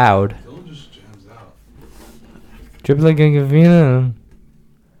like loud. Dylan just jams out. Dribble like Agafina.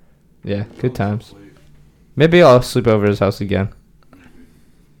 Yeah, good times. Maybe I'll sleep over at his house again.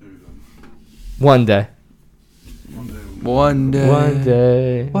 Maybe then. One day. One day. One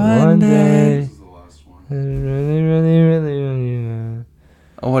day. One day. This is the last one. Really, really, really, really.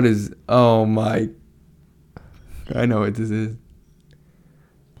 What is... Oh, my... I know what this is.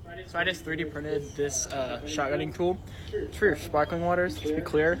 So I just 3D printed this shotgunning tool. It's for your sparkling waters. Let's be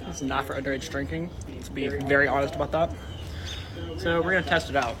clear, it's not for underage drinking. Let's be very honest about that. So we're gonna test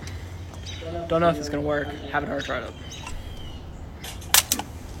it out. Don't know if it's gonna work. Haven't ever tried it.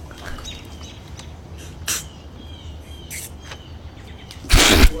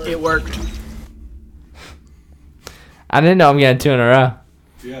 It worked. I didn't know I'm getting 2 in a row.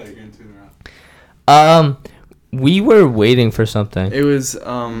 Yeah, you're getting 2 in a row. We were waiting for something. It was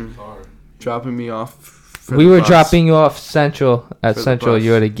Sorry. dropping me off. For We the were bus. dropping you off Central at For the Central. bus.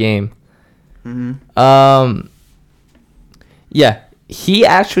 You had a game. Mm-hmm. Yeah, he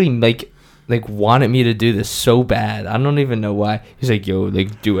actually like wanted me to do this so bad. I don't even know why. He's like, yo,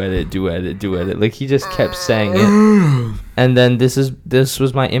 like do edit. Like he just kept saying it. And then this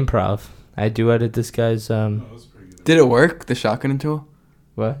was my improv. I do edit this guy's No, that's pretty good. Did it work? The shotgun tool?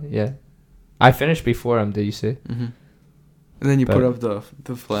 what? Yeah. I finished before him, did you see? Mm-hmm. And then you But- put up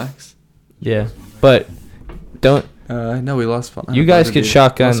the flex? Yeah. But don't No, we lost. you guys could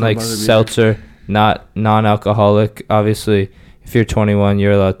shotgun like seltzer, not non-alcoholic. Obviously, if you're 21,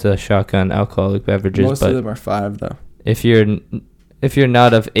 you're allowed to shotgun alcoholic beverages. Most but of them are 5, though. if you're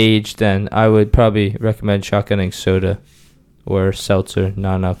not of age, then I would probably recommend shotgunning soda or seltzer,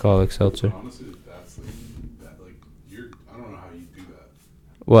 non-alcoholic seltzer. Honestly, that's like, that, like I don't know how you do that.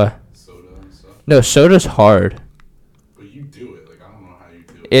 What? Soda and stuff. No, soda's hard. But you do it. Like, I don't know how you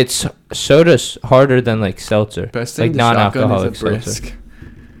do it. Soda's harder than like seltzer, Best thing like to shotgun non-alcoholic is a seltzer. brisk.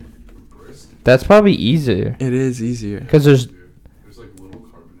 Brisk. That's probably easier It is easier. because there's There's like little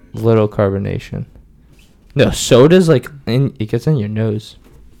carbonation. little carbonation. No, soda's like it gets in your nose.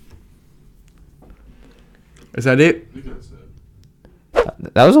 Is that it? I think that's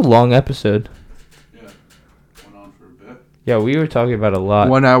it. That was a long episode. Yeah. Went on for a bit. Yeah, we were talking about a lot.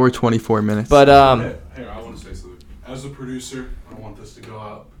 1 hour, 24 minutes. But Hey, I want to say something. As a producer, I want this to go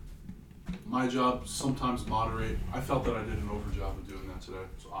out. My job sometimes moderate. I felt that I did an overjob of doing that today,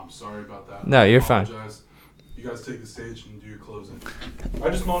 so I'm sorry about that. No, you're I fine. apologize. You guys take the stage and do your closing. I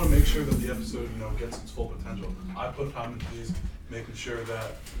just want to make sure that the episode, gets its full potential. I put time into these, making sure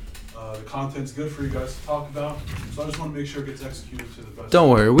that the content's good for you guys to talk about. So I just want to make sure it gets executed to the best.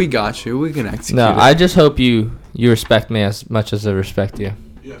 Don't worry, we got you. We can execute no, it. I just hope you respect me as much as I respect you.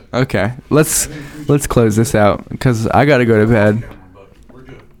 Yeah. Okay, let's I didn't appreciate close this out because I gotta go to bed. But we're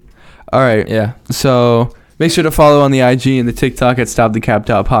good. All right. Yeah. So make sure to follow on the IG and the TikTok at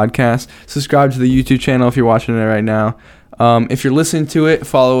StopTheCap.podcast. Subscribe to the YouTube channel if you're watching it right now. If you're listening to it,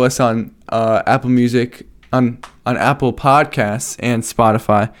 follow us on Apple Music, on Apple Podcasts, and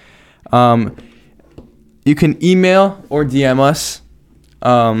Spotify. You can email or DM us.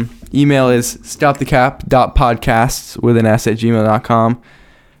 Email is stopthecap.podcasts with an s at gmail.com.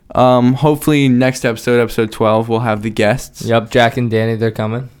 Hopefully next episode 12, we'll have the guests. Yep, Jack and Danny, they're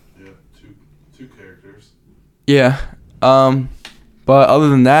coming. Yeah, two characters. Yeah. But other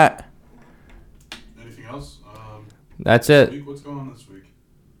than that, Anything else? That's This it. week, what's going on this week?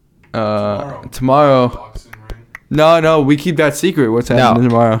 tomorrow. Boxing ring. No, we keep that secret. What's happening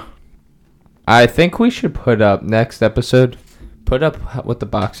tomorrow? I think we should put up next episode. Put up what the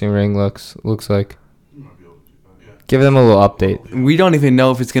boxing ring looks like. You might be able to do that. Yeah. Give them a little update. We don't even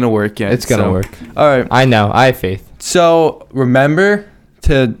know if it's gonna work yet. It's gonna work. All right. I know. I have faith. So remember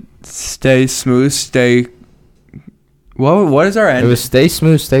to stay smooth. What is our It end? was stay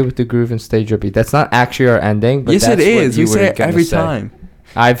smooth, stay with the groove, and stay drippy. That's not actually our ending, but Yes, that's it is. What you We say were it gonna every say. time.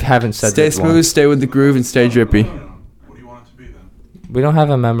 I haven't said Stay that smooth, once. stay with the groove, and stay drippy. No. What do you want it to be then? We don't have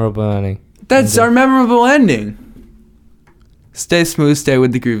a memorable ending. That's our memorable ending. Stay smooth, stay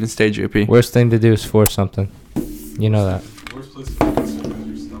with the groove, and stay drippy. Worst thing to do is force something. You know that. Worst place to waste food is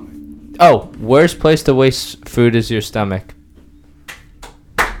your stomach. Oh, worst place to waste food is your stomach.